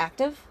less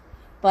active,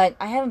 but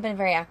I haven't been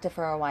very active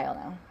for a while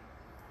now.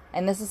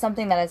 And this is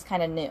something that is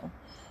kind of new.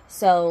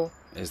 So,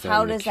 is that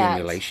how an does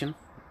accumulation?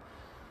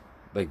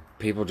 Like,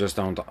 people just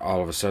don't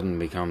all of a sudden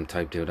become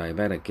type 2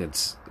 diabetic.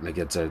 It's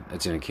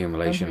an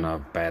accumulation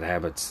of bad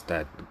habits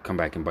that come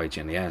back and bite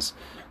you in the ass.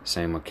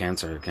 Same with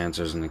cancer.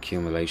 Cancer is an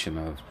accumulation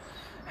of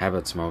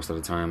habits most of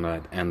the time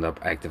that end up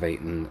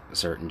activating a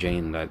certain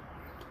gene that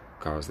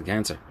cause the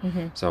cancer.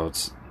 So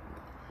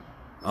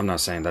I'm not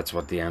saying that's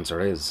what the answer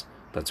is.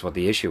 That's what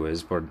the issue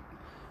is, but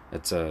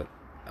it's a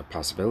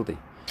possibility.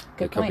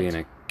 It could be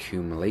an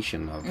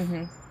accumulation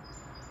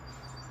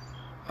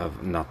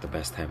of not the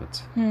best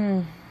habits.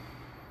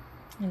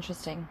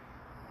 Interesting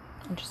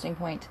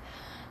point.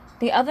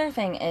 The other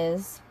thing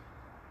is,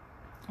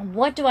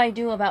 what do I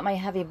do about my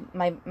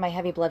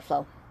heavy blood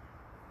flow?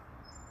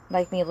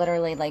 Like me,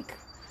 literally, like,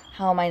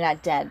 how am I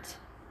not dead?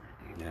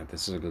 Yeah,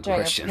 this is a good during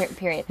question. A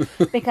period.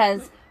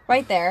 Because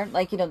right there,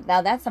 like,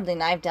 now that's something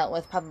that I've dealt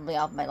with probably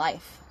all of my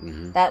life.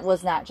 That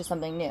was not just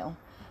something new.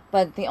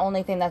 But the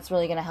only thing that's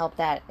really going to help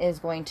that is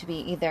going to be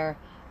either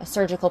a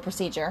surgical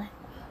procedure,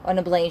 an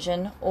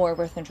ablation, or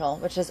birth control,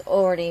 which is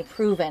already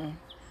proven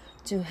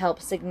to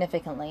help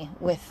significantly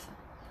with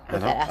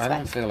that aspect. I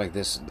don't feel like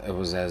it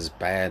was as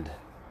bad.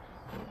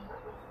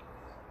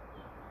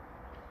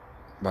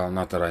 Well,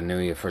 not that I knew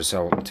you for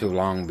too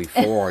long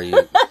before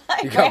you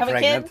got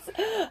pregnant,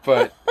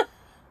 but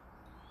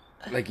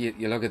like you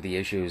look at the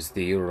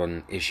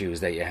uterine issues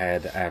that you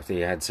had after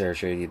you had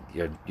surgery.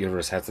 Your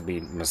uterus had to be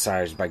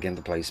massaged back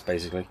into place,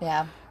 basically.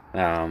 Yeah.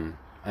 And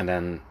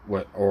then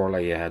with Orla,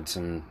 you had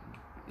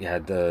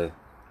the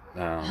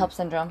HELLP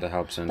syndrome. The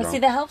HELLP syndrome. But see,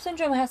 the HELLP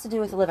syndrome has to do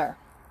with the liver.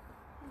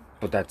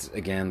 But that's,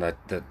 again, that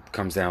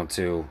comes down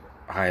to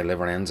high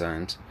liver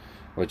enzymes,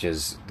 which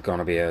is going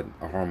to be a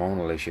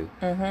hormonal issue.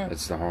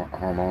 It's the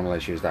hormonal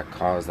issues that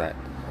cause that.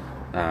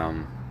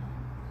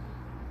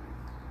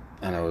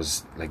 And it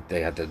was like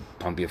they had to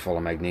pump you full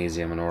of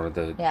magnesium in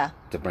order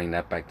to bring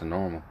that back to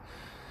normal.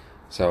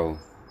 So,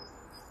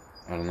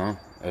 I don't know.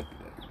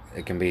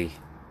 It can be...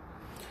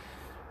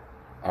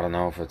 I don't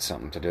know if it's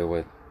something to do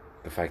with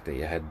the fact that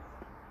you had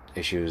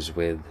issues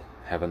with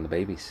having the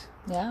babies.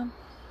 Yeah,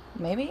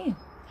 maybe.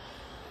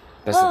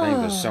 That's the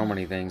thing. There's so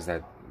many things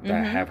that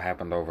have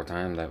happened over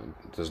time that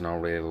there's no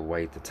real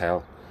way to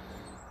tell.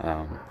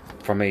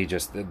 For me,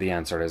 just the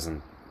answer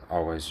isn't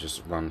always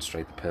just run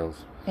straight to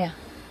pills. Yeah.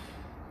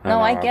 No,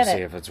 I get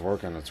it. If it's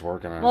working, it's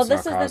working. And well, it's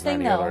this not is causing the thing,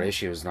 any though. other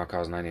issues, not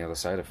causing any other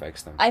side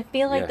effects. Then I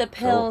feel like the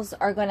pills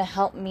are going to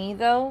help me,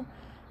 though,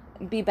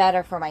 be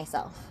better for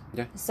myself.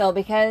 Yeah. So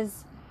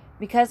because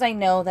I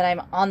know that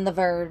I'm on the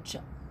verge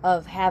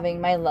of having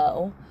my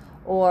low,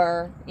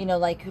 or,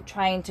 like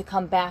trying to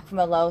come back from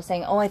a low,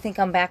 saying, oh, I think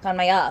I'm back on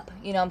my up.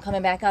 I'm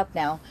coming back up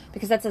now.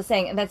 Because that's the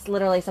saying, and that's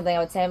literally something I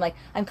would say. I'm like,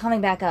 I'm coming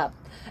back up.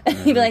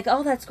 You'd be like,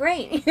 oh, that's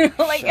great.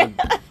 Like, you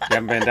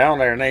haven't been down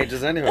there in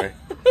ages anyway.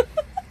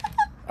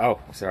 Oh,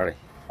 sorry.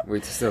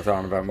 We're still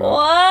talking about more.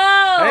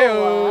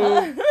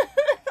 Whoa!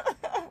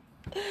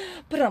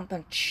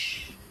 Hey-oh.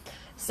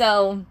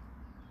 So,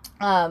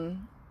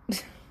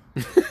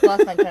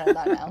 Lost my train of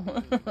thought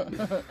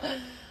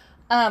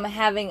now.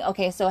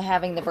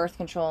 Having the birth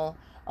control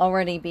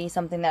already be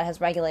something that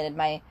has regulated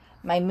my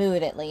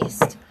mood, at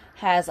least,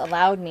 has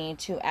allowed me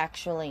to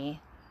actually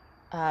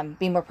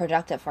be more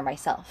productive for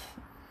myself,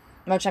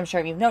 which I'm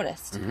sure you've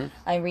noticed. Mm-hmm.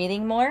 I'm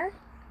reading more,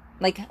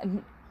 like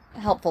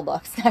helpful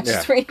books, not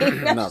just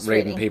reading. Not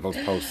reading people's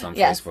posts on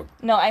Facebook.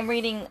 No, I'm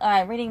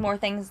reading more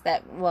things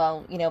that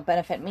will,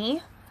 benefit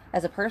me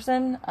as a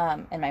person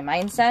and my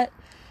mindset,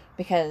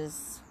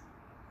 because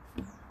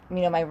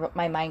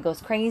my mind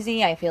goes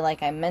crazy. I feel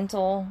like I'm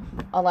mental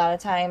a lot of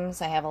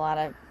times. I have a lot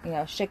of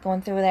shit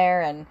going through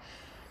there, and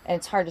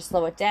it's hard to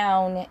slow it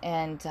down.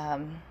 And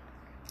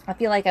I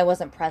feel like I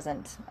wasn't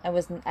present. I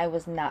was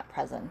not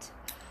present.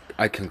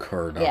 I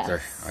concur,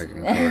 Doctor. Yes. I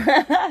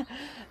concur.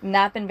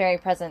 Not been very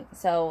present.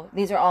 So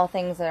these are all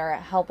things that are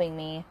helping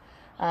me.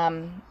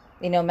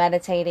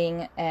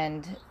 Meditating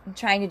and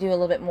trying to do a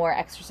little bit more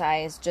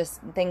exercise.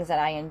 Just things that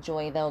I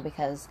enjoy, though,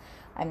 because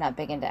I'm not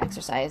big into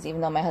exercise,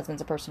 even though my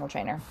husband's a personal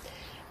trainer.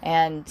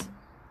 And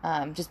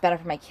just better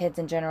for my kids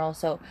in general.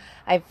 So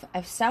I've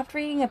stopped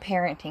reading a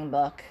parenting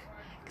book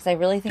because I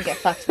really think it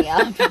fucked me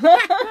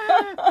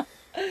up.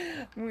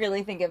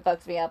 Really think it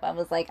fucks me up. I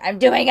was like, I'm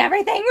doing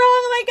everything wrong.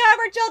 Oh my God,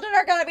 our children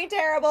are going to be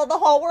terrible. The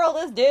whole world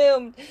is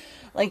doomed.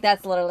 Like,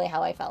 that's literally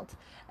how I felt.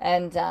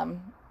 And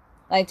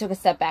I took a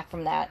step back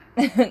from that.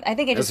 I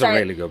think it's a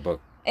really good book.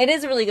 It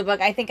is a really good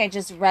book. I think I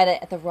just read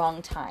it at the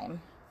wrong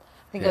time.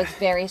 I think I was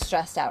very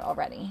stressed out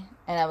already.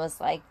 And I was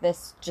like,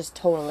 this just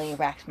totally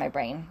racked my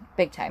brain.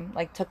 Big time.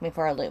 Like, took me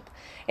for a loop.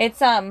 It's,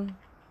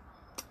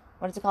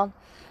 what is it called?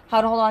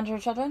 How to Hold On to Your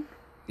Children?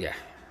 Yeah.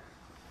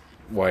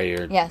 Why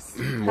your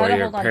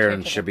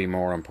parents should be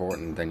more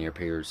important than your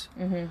peers.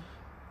 Mm-hmm.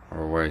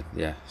 Or why,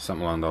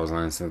 something along those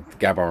lines. The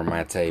Gabor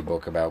Mate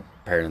book about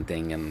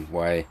parenting and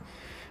why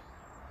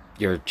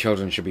your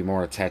children should be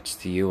more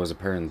attached to you as a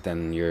parent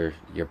than your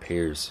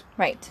peers.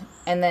 Right.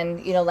 And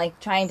then,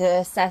 trying to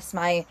assess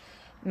my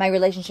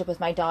relationship with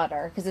my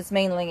daughter, because it's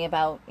mainly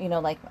about,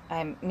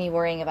 I'm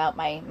worrying about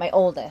my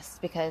oldest,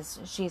 because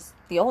she's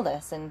the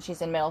oldest and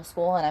she's in middle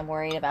school, and I'm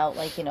worried about,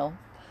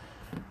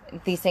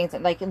 these things,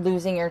 like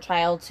losing your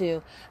child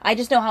to, I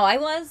just know how I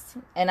was,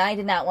 and I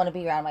did not want to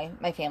be around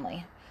my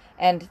family.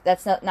 And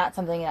that's not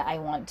something that I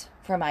want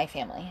for my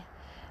family.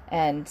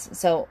 And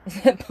so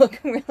the book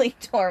really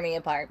tore me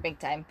apart big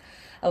time.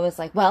 I was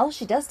like, well,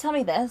 she does tell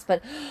me this,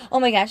 but oh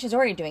my God, she's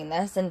already doing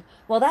this. And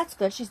well, that's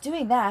good. She's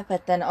doing that.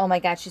 But then, oh my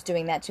God, she's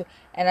doing that too.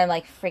 And I'm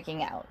like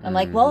freaking out. I'm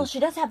like, well, she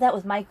does have that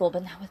with Michael,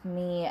 but not with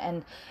me.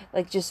 And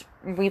like just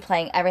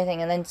replaying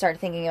everything, and then start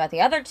thinking about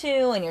the other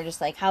two. And you're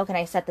just like, how can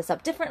I set this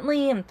up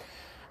differently? And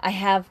I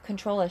have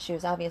control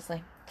issues,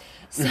 obviously.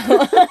 So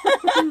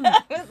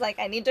I was like,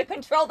 I need to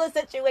control the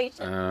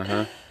situation.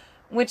 Uh-huh.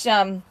 Which,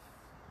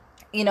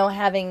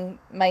 having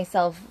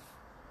myself,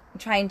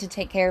 trying to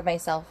take care of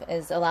myself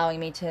is allowing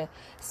me to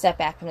step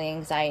back from the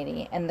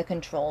anxiety and the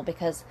control.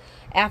 Because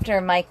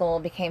after Michael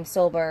became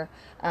sober,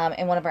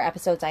 in one of our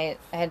episodes I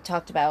had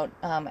talked about,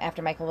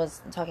 after Michael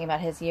was talking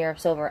about his year of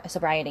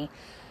sobriety,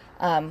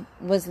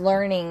 was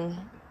learning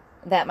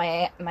that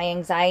my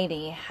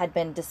anxiety had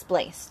been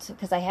displaced,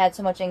 because I had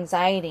so much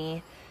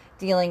anxiety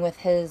dealing with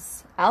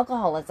his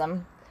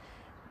alcoholism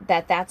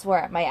that's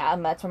where my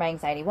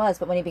anxiety was.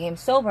 But when he became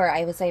sober,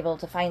 I was able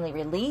to finally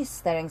release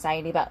that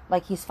anxiety about,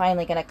 like, he's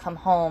finally going to come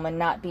home and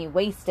not be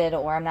wasted,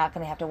 or I'm not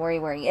going to have to worry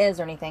where he is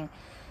or anything.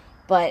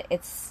 But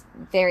it's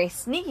very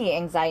sneaky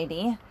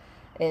anxiety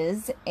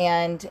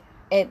and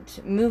it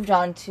moved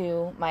on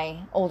to my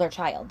older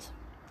child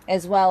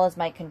as well as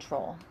my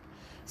control.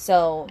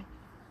 So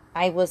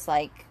I was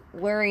like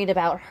worried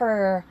about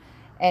her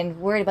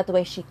and worried about the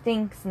way she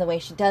thinks and the way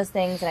she does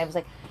things. And I was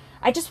like,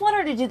 I just want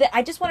her to do that.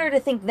 I just want her to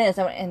think this.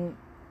 And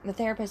the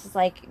therapist is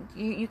like,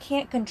 you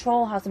can't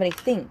control how somebody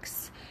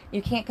thinks.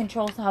 You can't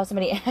control how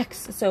somebody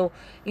acts. So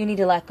you need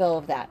to let go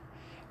of that.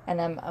 And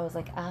I was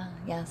like,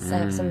 yes, I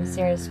have some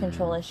serious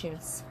control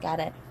issues. Got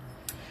it.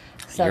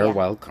 So, You're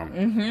welcome.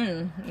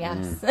 Mm-hmm.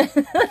 Yes.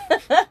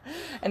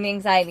 And the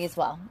anxiety as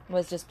well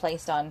was just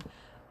placed on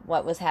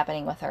what was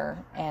happening with her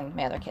and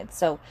my other kids.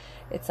 So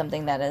it's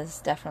something that is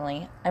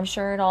definitely, I'm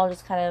sure it all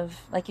just kind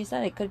of, like you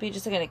said, it could be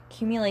just like an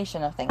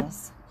accumulation of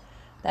things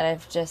that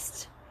have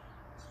just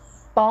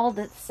balled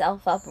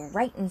itself up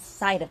right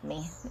inside of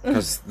me.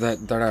 Because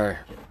there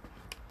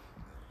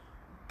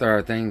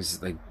are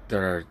things, like,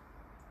 there are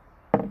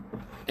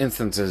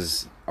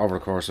instances over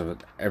the course of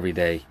it every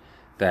day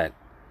that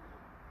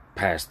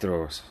pass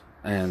through us,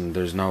 and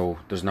there's no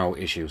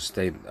issues.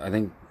 I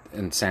think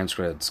in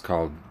Sanskrit it's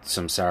called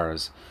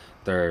samsaras.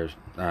 They're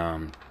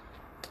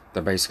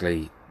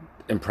basically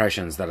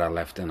impressions that are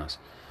left in us.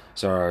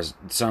 So there's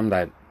some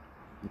that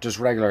just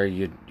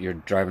regularly you're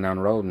driving down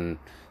the road and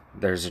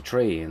there's a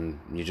tree and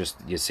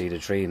you see the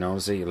tree, you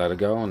notice it, you let it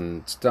go,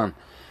 and it's done.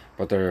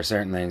 But there are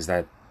certain things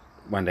that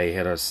when they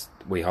hit us,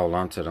 we hold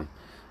on to them,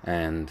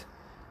 and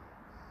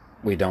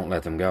we don't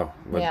let them go.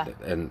 Yeah.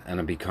 And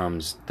it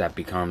becomes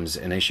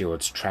an issue.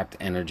 It's trapped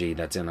energy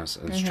that's in us.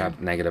 It's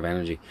trapped negative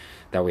energy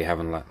that we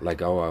haven't let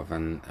go of,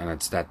 and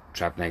it's that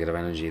trapped negative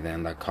energy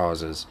then that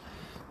causes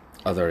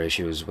other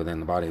issues within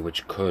the body,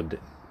 which could,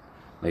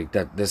 like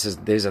that.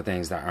 These are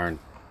things that aren't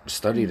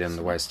studied in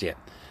the West yet,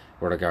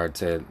 with regard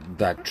to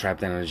that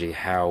trapped energy,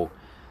 how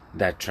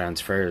that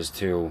transfers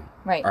to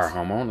our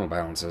hormonal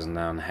balances, and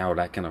then how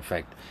that can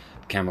affect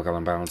chemical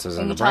imbalances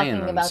in the brain. You're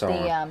talking about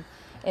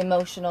the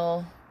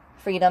emotional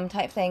freedom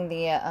type thing. The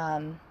you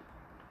know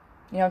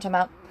what I'm talking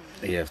about?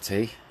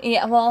 EFT.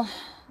 Yeah. Well,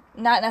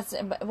 not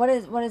necessarily. But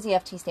what does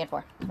EFT stand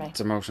for? Right.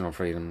 It's emotional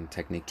freedom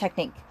technique.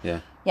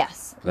 Yeah.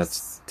 Yes.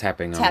 That's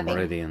tapping on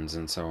meridians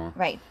and so on.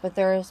 Right, but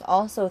there's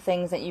also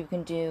things that you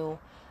can do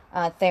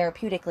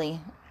therapeutically.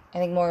 I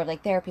think more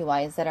like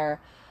therapy-wise that are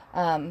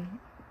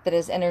that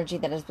is energy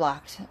that is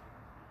blocked,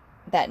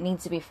 that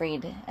needs to be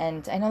freed.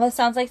 And I know that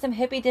sounds like some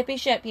hippy-dippy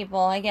shit, people.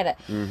 I get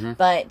it,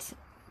 but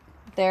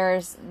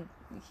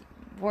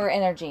we're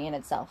energy in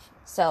itself.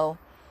 So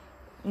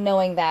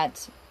knowing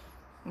that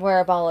we're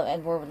a ball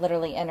and we're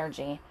literally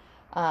energy.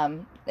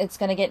 It's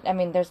going to get,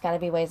 there's got to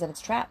be ways that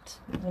it's trapped.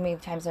 There's going to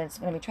be times that it's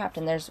going to be trapped,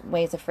 and there's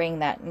ways of freeing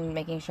that and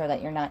making sure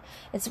that you're not,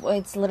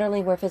 it's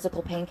literally where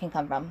physical pain can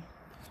come from.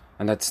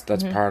 And that's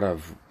part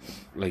of,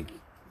 like,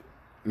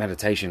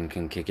 meditation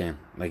can kick in.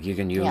 Like, you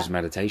can use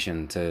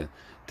meditation to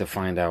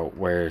find out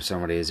where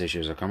somebody's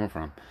issues are coming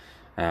from.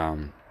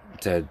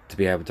 To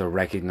be able to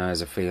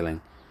recognize a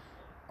feeling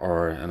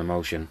or an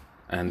emotion,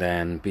 and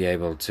then be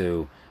able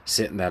to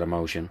sit in that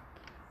emotion,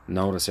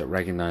 notice it,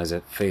 recognize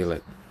it, feel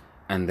it,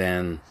 and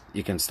then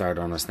you can start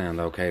to understand,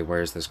 okay,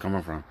 where's this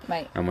coming from?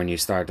 Right. And when you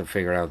start to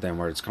figure out then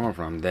where it's coming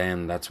from,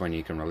 then that's when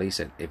you can release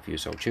it, if you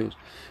so choose.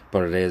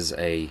 But it is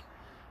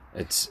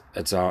it's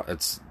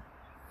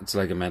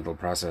like a mental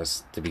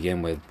process to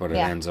begin with, but it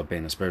ends up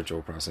being a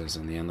spiritual process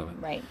in the end of it.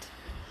 Right.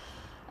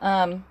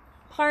 I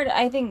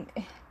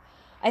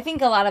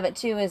think a lot of it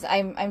too is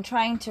I'm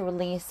trying to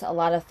release a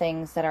lot of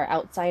things that are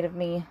outside of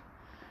me.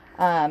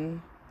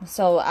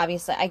 So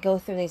obviously I go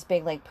through these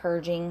big, like,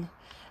 purging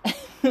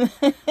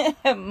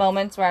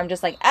moments where I'm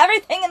just like,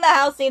 everything in the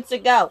house needs to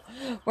go.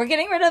 We're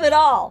getting rid of it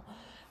all.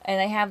 And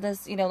I have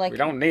this, like, we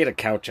don't need a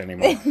couch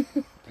anymore.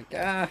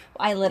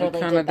 I literally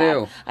did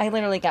that. I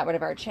literally got rid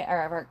of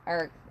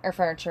our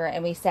furniture,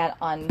 and we sat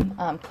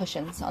on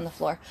cushions on the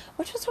floor,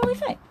 which was totally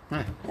fine.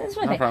 No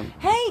problem.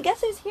 Hey,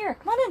 guess who's here?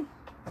 Come on in.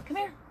 Come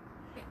here.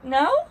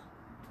 No?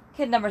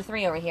 Kid number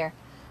 3 over here.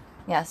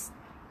 Yes.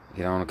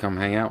 You don't want to come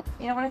hang out?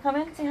 You don't want to come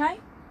in and say hi?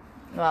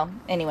 Well,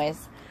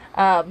 anyways.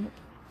 I'm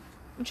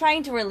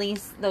trying to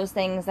release those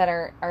things that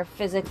are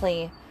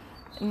physically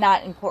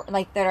not important,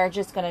 like, that are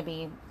just going to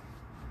be,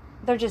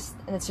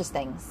 it's just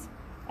things.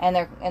 And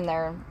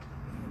they're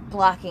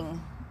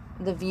blocking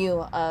the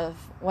view of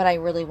what I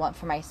really want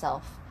for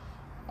myself.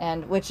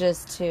 And which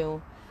is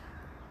to,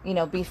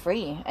 be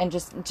free and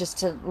just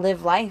to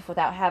live life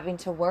without having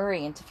to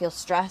worry and to feel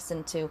stress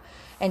and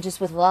just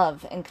with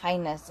love and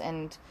kindness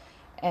and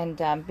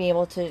be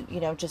able to,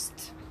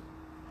 just,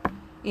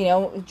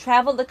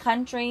 travel the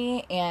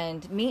country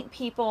and meet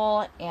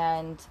people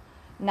and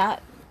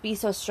not be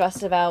so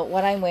stressed about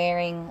what I'm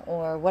wearing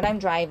or what I'm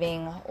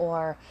driving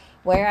or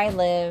where I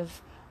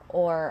live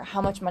or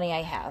how much money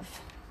I have.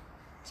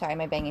 Sorry,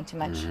 am I banging too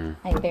much?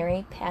 I'm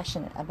very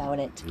passionate about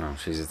it. No,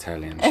 she's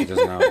Italian. She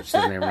doesn't know. She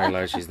doesn't even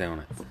realize she's doing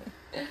it.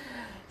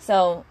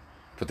 So.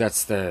 But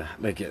that's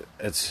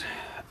it's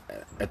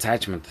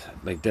attachment.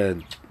 Like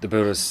the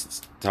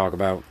Buddhists talk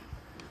about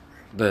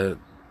the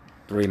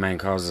 3 main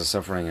causes of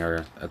suffering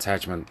are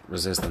attachment,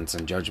 resistance,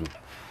 and judgment.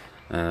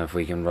 And if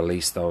we can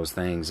release those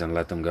things and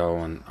let them go,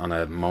 and on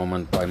a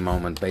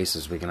moment-by-moment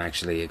basis, we can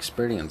actually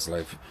experience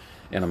life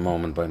in a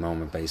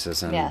moment-by-moment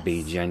basis and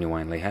be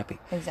genuinely happy.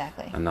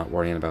 Exactly. And not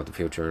worrying about the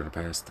future or the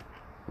past.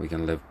 We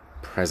can live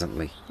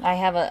presently. I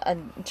have a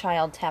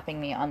child tapping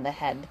me on the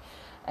head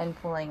and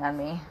pulling on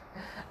me.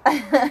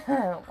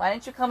 Why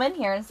don't you come in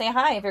here and say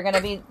hi if you're going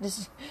to be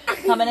just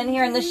coming in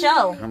here in the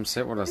show? Come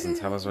sit with us and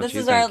tell us what you think.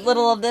 This is our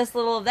little of this,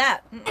 little of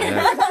that.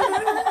 Yeah.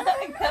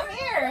 Come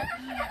here.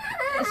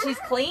 She's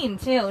clean,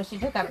 too. She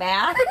took a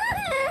bath.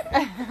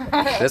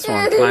 This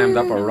one climbed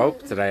up a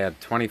rope today, a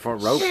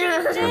 20-foot rope,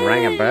 and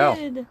rang a bell.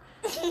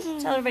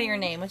 Tell everybody your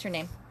name. What's your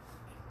name?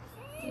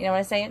 You don't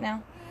want to say it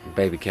now?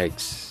 Baby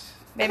Cakes.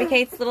 Baby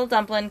Kate's little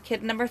dumpling,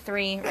 kid number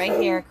 3, right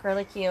here,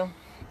 Curly Q.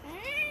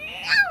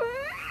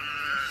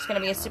 She's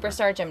going to be a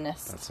superstar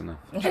gymnast. That's enough.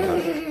 Chill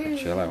out.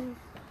 Chill out.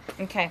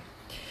 Okay.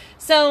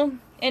 So,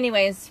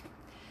 anyways,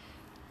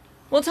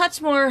 we'll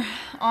touch more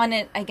on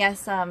it, I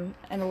guess, in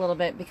a little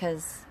bit,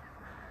 because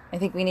I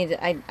think we need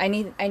to, I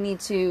need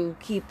to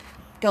keep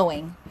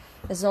going.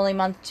 This is only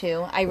month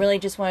 2. I really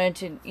just wanted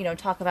to,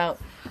 talk about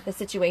the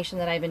situation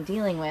that I've been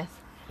dealing with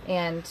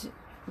and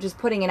just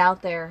putting it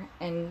out there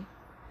and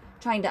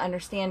trying to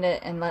understand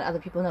it and let other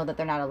people know that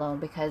they're not alone,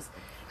 because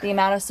the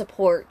amount of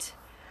support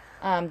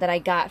that I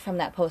got from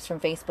that post from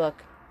Facebook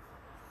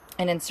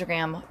and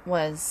Instagram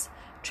was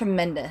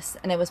tremendous,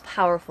 and it was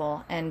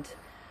powerful, and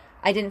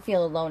I didn't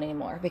feel alone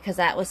anymore, because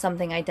that was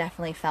something I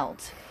definitely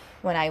felt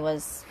when I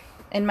was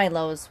in my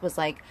lows, was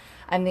like,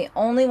 I'm the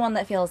only one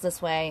that feels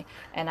this way,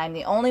 and I'm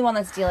the only one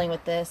that's dealing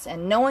with this,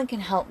 and no one can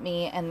help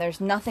me, and there's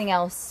nothing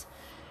else,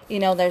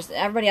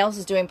 everybody else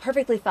is doing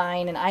perfectly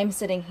fine, and I'm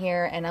sitting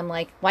here, and I'm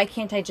like, why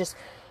can't I just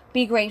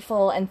be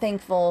grateful and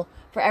thankful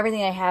for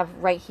everything I have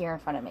right here in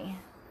front of me?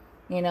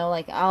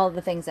 Like all of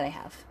the things that I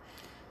have.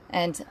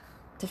 And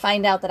to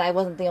find out that I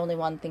wasn't the only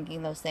one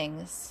thinking those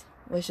things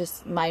was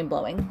just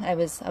mind-blowing. I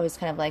was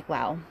kind of like,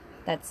 wow,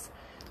 it's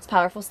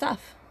powerful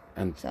stuff.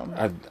 And so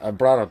I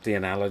brought up the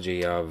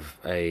analogy of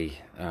a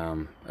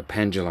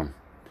pendulum,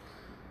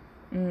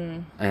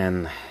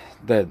 and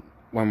that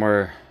when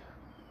we're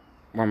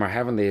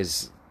having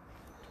these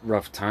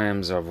rough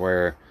times of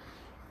where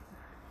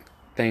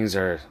things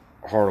are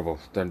horrible,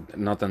 that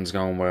nothing's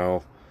going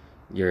well,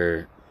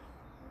 your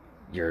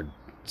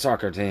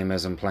soccer team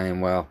isn't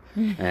playing well,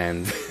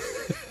 and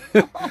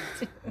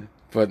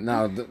but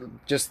no,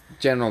 just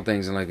general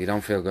things in life. You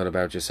don't feel good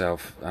about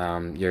yourself.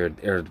 You're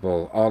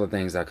irritable. All the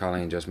things that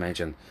Colleen just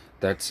mentioned.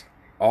 That's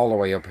all the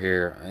way up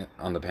here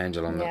on the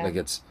pendulum. Yeah. Like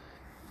it's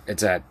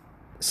at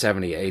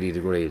 70, 80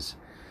 degrees.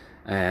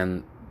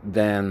 And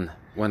then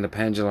when the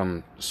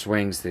pendulum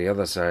swings to the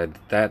other side,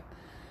 that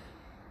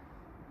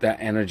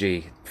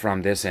energy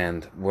from this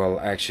end will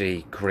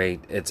actually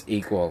create its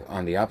equal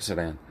on the opposite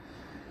end.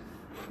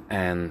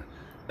 And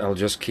it'll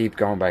just keep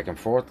going back and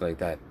forth like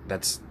that.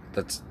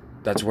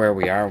 That's where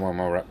we are when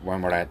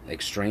we're at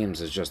extremes,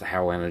 is just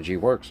how energy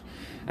works.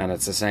 And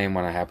it's the same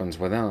when it happens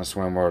within us.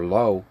 When we're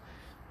low,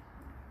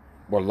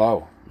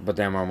 but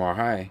then when we're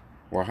high,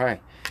 we're high.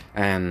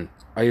 And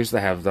I used to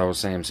have those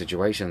same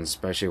situations,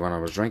 especially when I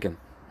was drinking.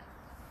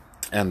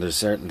 And there's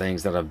certain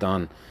things that I've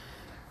done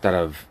that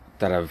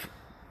have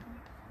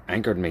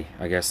anchored me.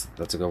 I guess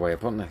that's a good way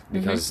of putting it,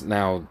 because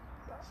now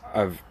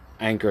I've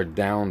anchored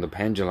down the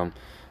pendulum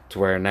to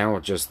where now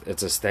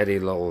it's a steady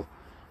little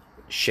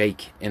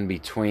shake in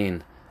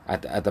between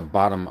at the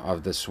bottom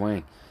of the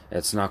swing.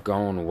 It's not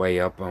going way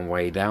up and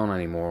way down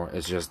anymore.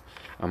 It's just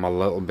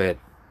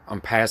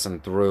I'm passing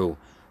through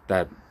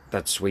that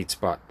sweet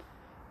spot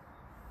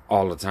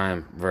all the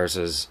time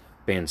versus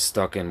being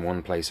stuck in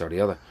one place or the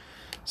other.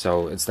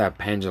 So it's that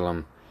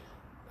pendulum.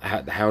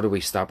 How do we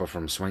stop it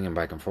from swinging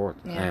back and forth?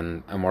 Yeah.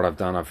 And what I've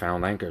done, I've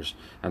found anchors,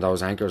 and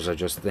those anchors are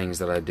just things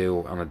that I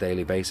do on a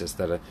daily basis,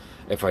 that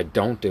if I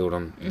don't do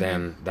them,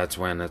 then that's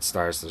when it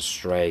starts to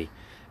stray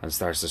and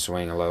starts to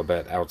swing a little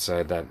bit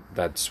outside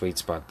that sweet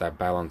spot, that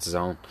balance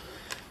zone.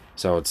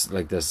 So it's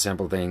like the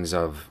simple things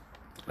of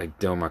like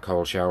doing my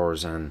cold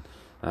showers and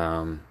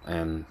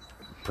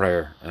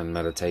prayer and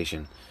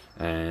meditation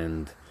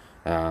and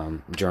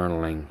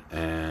journaling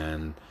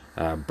and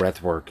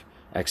breath work,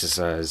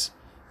 exercise,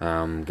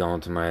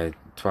 going to my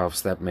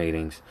 12-step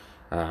meetings.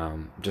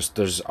 Just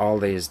there's all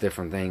these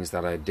different things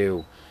that I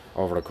do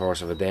over the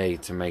course of a day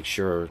to make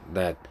sure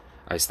that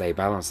I stay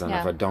balanced. And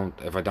if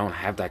I don't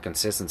have that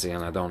consistency,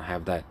 and I don't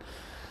have that,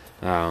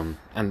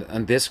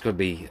 and this could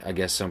be, I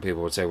guess some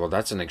people would say, well,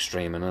 that's an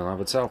extreme in and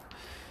of itself.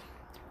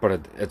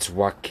 But it's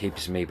what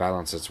keeps me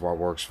balanced. It's what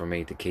works for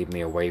me to keep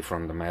me away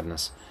from the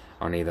madness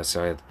on either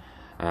side.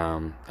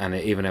 And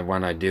even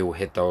when I do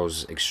hit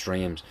those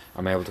extremes,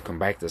 I'm able to come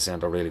back to the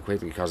center really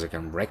quickly, because I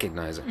can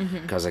recognize it,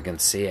 because I can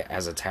see it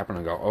as it's happening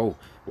and go, oh,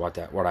 what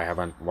have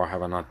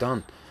I not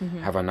done?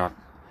 Have I not?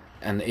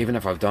 And even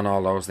if I've done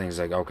all those things,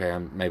 like, okay,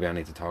 maybe I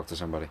need to talk to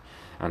somebody,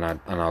 and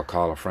I'll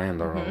call a friend,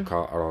 or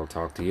I'll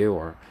talk to you,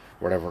 or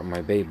whatever it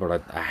might be.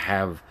 But I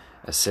have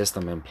a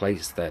system in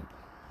place that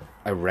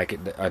I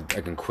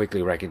can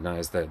quickly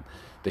recognize the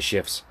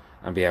shifts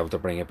and be able to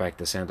bring it back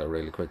to center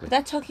really quickly.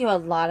 That took you a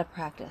lot of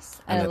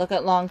practice, and a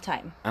long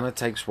time. And it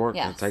takes work.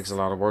 Yes. It takes a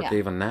lot of work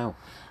even now.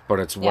 But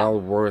it's well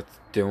worth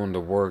doing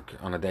the work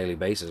on a daily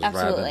basis.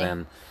 Absolutely. Rather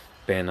than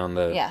being on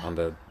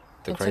the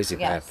crazy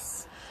path.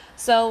 Yes.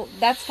 So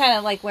that's kind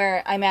of like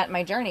where I'm at in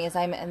my journey, is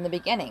I'm in the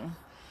beginning.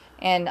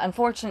 And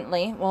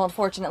unfortunately,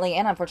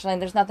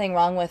 there's nothing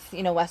wrong with,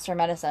 Western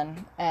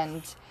medicine,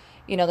 and,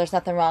 there's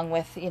nothing wrong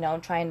with,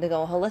 trying to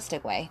go a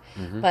holistic way.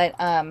 But,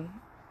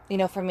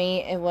 for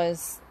me, it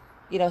was,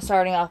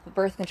 starting off with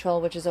birth control,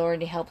 which has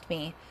already helped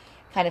me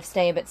kind of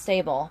stay a bit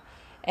stable.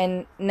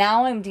 And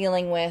now I'm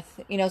dealing with,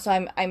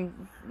 so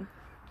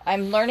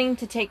I'm learning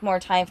to take more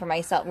time for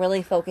myself,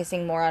 really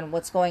focusing more on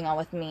what's going on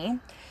with me.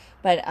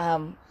 But,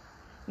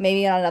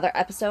 maybe on another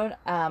episode,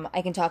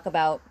 I can talk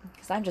about,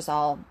 because I'm just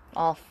all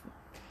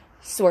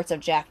sorts of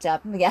jacked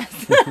up, I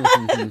guess.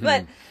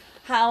 But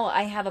how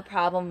I have a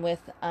problem with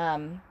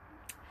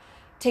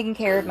taking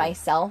care of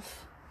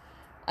myself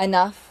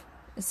enough.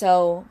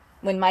 So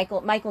when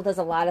Michael does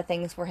a lot of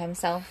things for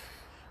himself,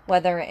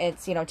 whether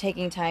it's,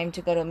 taking time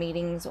to go to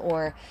meetings,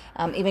 or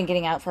even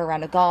getting out for a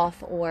round of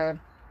golf, or,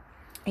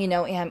 he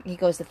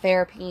goes to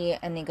therapy,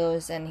 and he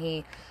goes and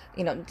he,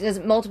 does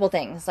multiple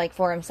things like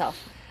for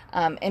himself.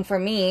 And for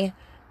me,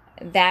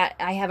 that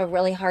I have a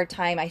really hard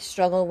time. I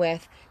struggle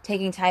with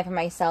taking time for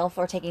myself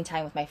or taking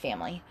time with my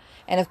family.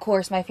 And of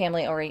course, my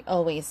family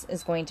always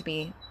is going to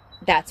be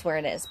that's where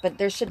it is. But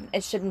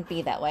it shouldn't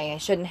be that way. I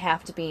shouldn't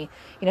have to be,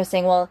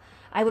 saying, well,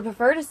 I would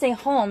prefer to stay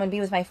home and be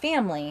with my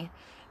family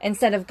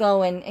instead of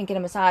go and get a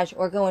massage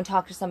or go and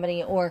talk to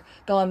somebody or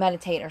go and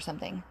meditate or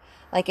something.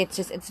 Like,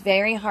 it's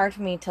very hard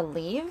for me to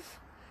leave.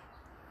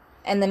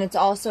 And then it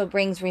also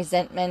brings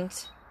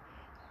resentment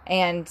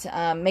and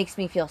makes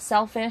me feel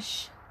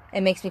selfish.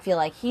 It makes me feel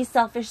like he's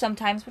selfish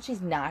sometimes, which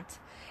he's not.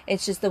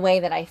 It's just the way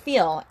that I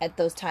feel at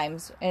those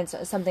times. And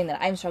it's something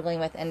that I'm struggling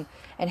with and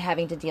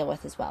having to deal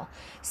with as well.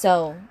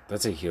 So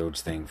that's a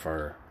huge thing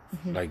for,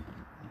 like,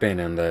 being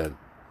in the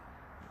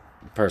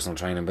personal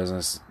training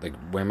business. Like,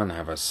 women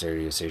have a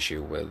serious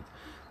issue with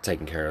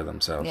taking care of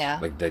themselves. Yeah.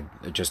 Like,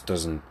 it just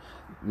doesn't,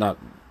 not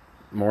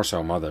more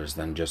so mothers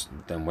than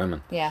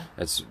women. Yeah.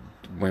 It's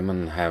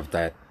women have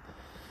that.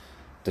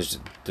 There's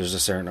a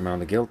certain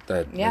amount of guilt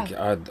that like,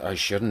 I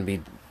shouldn't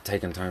be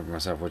taking time for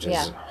myself, which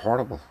is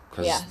horrible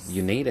because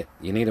you need it.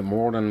 You need it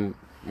more than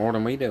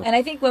we do. And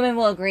I think women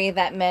will agree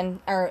that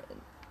men are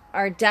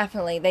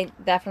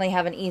definitely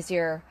have an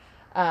easier,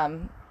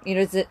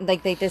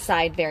 like they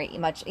decide very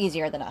much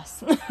easier than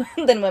us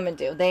than women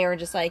do. They are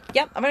just like,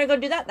 yep, I'm gonna go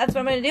do that. That's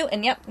what I'm gonna do,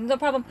 and yep, no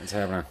problem. It's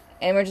happening.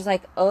 And we're just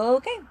like, oh,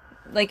 okay.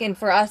 Like, and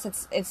for us,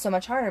 it's so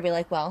much harder to be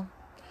like, well,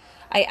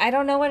 I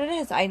don't know what it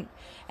is. And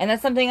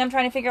that's something I'm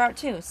trying to figure out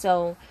too.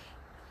 So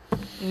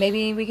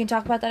maybe we can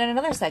talk about that in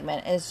another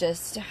segment, is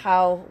just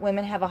how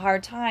women have a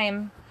hard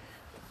time,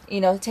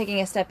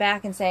 taking a step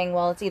back and saying,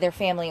 well, it's either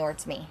family or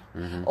it's me.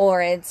 Mm-hmm.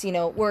 Or it's,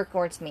 work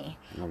or it's me.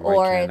 Well,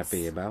 why can't it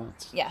be a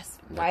balance? Yes.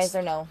 Why is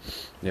there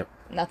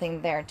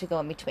nothing there to go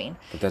in between?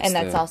 And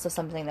that's also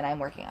something that I'm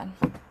working on.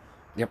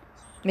 Yep.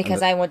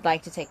 Because I would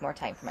like to take more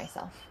time for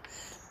myself.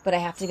 But I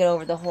have to get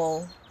over the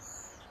whole,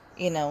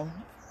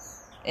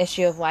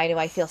 issue of why do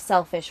I feel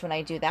selfish when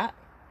I do that.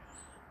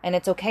 And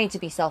it's okay to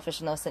be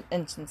selfish in those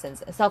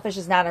instances. Selfish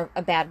is not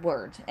a bad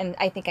word. And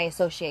I think I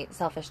associate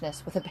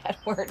selfishness with a bad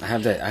word.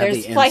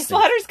 There's fly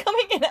swatters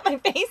coming in at my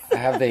face. I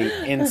have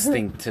the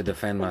instinct to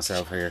defend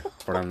myself here,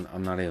 but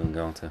I'm not even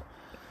going to.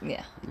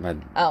 Yeah.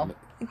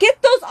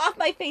 Get those off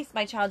my face.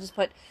 My child just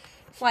put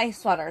fly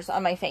swatters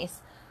on my face.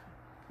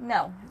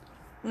 No.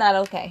 Not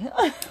okay.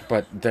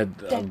 But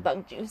dead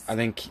bug juice. I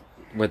think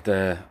with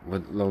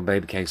little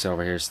baby cakes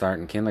over here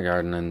starting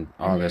kindergarten in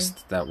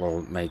August, that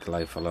will make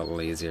life a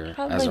little easier.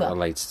 Probably as it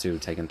relates to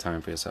taking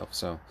time for yourself.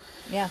 So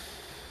yeah,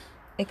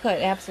 it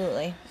could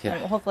absolutely. Yeah.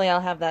 Hopefully,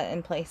 I'll have that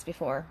in place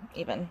before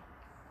even.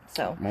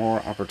 So more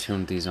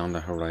opportunities on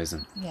the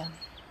horizon. Yeah.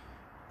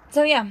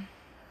 So yeah,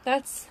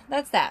 that's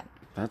that.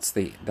 We'll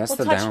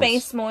touch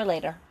base more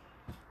later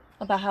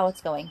about how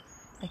it's going,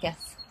 I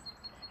guess.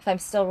 If I'm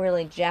still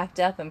really jacked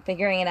up and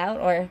figuring it out,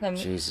 or if I'm...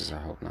 Jesus, I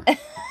hope not.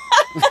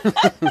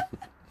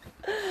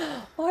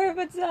 Or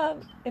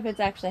if it's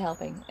actually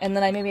helping, and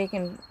then maybe I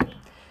can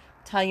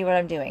tell you what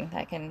I'm doing.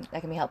 That can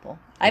be helpful.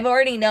 I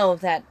already know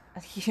that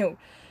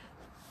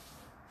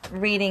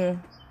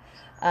reading,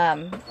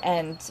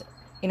 and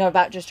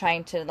about just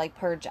trying to like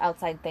purge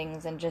outside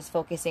things and just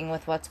focusing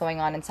with what's going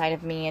on inside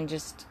of me and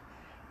just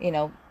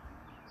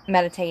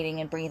meditating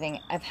and breathing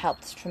have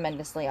helped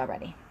tremendously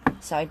already.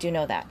 So I do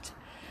know that.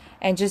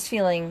 And just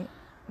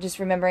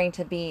remembering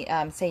to be,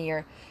 say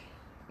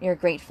you're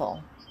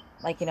grateful.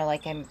 Like,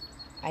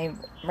 I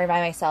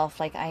remind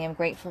myself, like, I am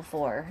grateful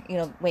for,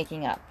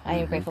 waking up. I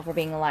am grateful for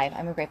being alive.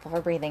 I'm grateful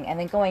for breathing. And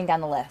then going down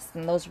the list.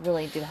 And those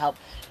really do help.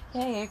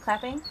 Yay, you're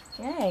clapping?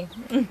 Yay.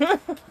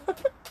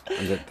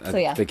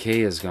 The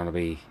key is going to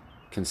be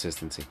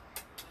consistency.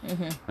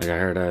 Mm-hmm. Like I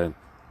heard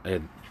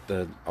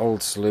the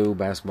old SLU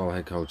basketball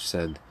head coach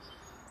said,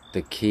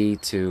 the key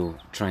to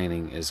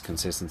training is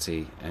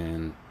consistency,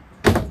 and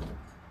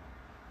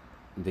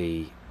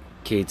the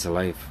key to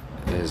life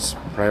is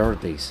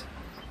priorities.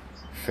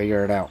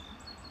 Figure it out.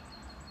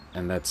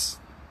 And that's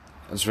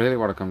really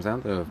what it comes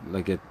down to.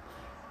 Like,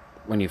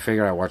 when you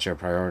figure out what your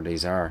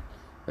priorities are,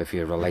 if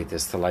you relate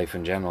this to life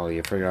in general,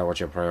 you figure out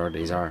what your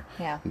priorities are.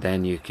 Yeah.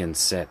 Then you can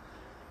set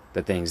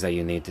the things that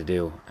you need to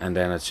do, and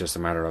then it's just a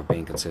matter of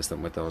being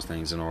consistent with those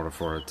things in order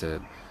for it to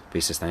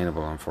be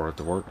sustainable and for it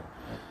to work.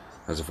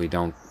 Because if we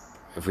don't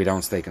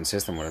stay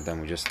consistent with it,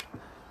 then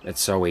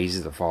it's so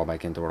easy to fall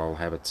back into our old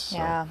habits. So.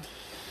 Yeah.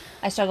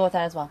 I struggle with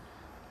that as well.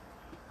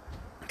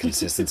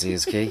 Consistency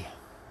is key.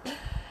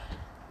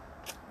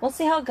 We'll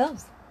see how it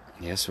goes.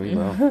 Yes, we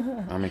will.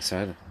 I'm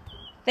excited.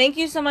 Thank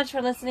you so much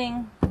for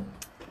listening.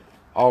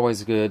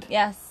 Always good.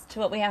 Yes, to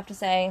what we have to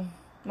say,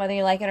 whether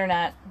you like it or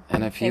not.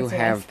 And if you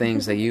have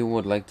things that you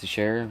would like to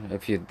share,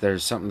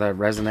 there's something that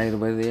resonated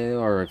with you,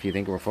 or if you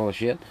think we're full of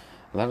shit,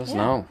 let us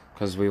know.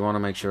 Because we want to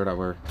make sure that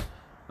we're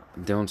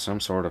doing some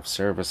sort of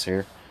service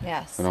here.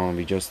 Yes. We don't want to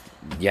be just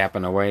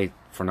yapping away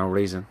for no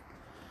reason.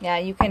 Yeah,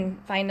 you can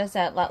find us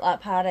at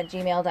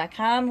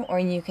lotlotpod@gmail.com, or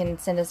you can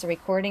send us a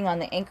recording on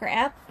the Anchor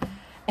app.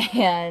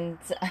 And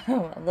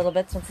a little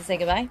bit once to say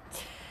goodbye.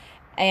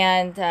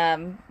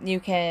 And you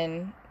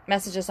can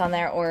message us on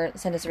there or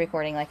send us a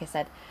recording, like I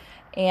said.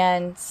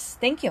 And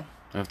thank you.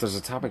 If there's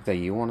a topic that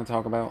you want to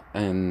talk about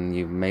and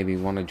you maybe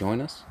want to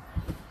join us,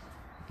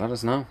 let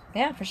us know.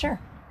 Yeah, for sure.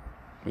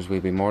 Because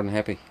we'd be more than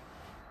happy.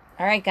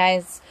 All right,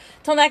 guys.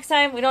 Till next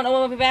time. We don't know when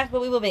we'll be back, but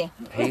we will be.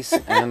 Peace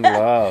and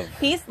love.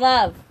 Peace,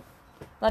 love.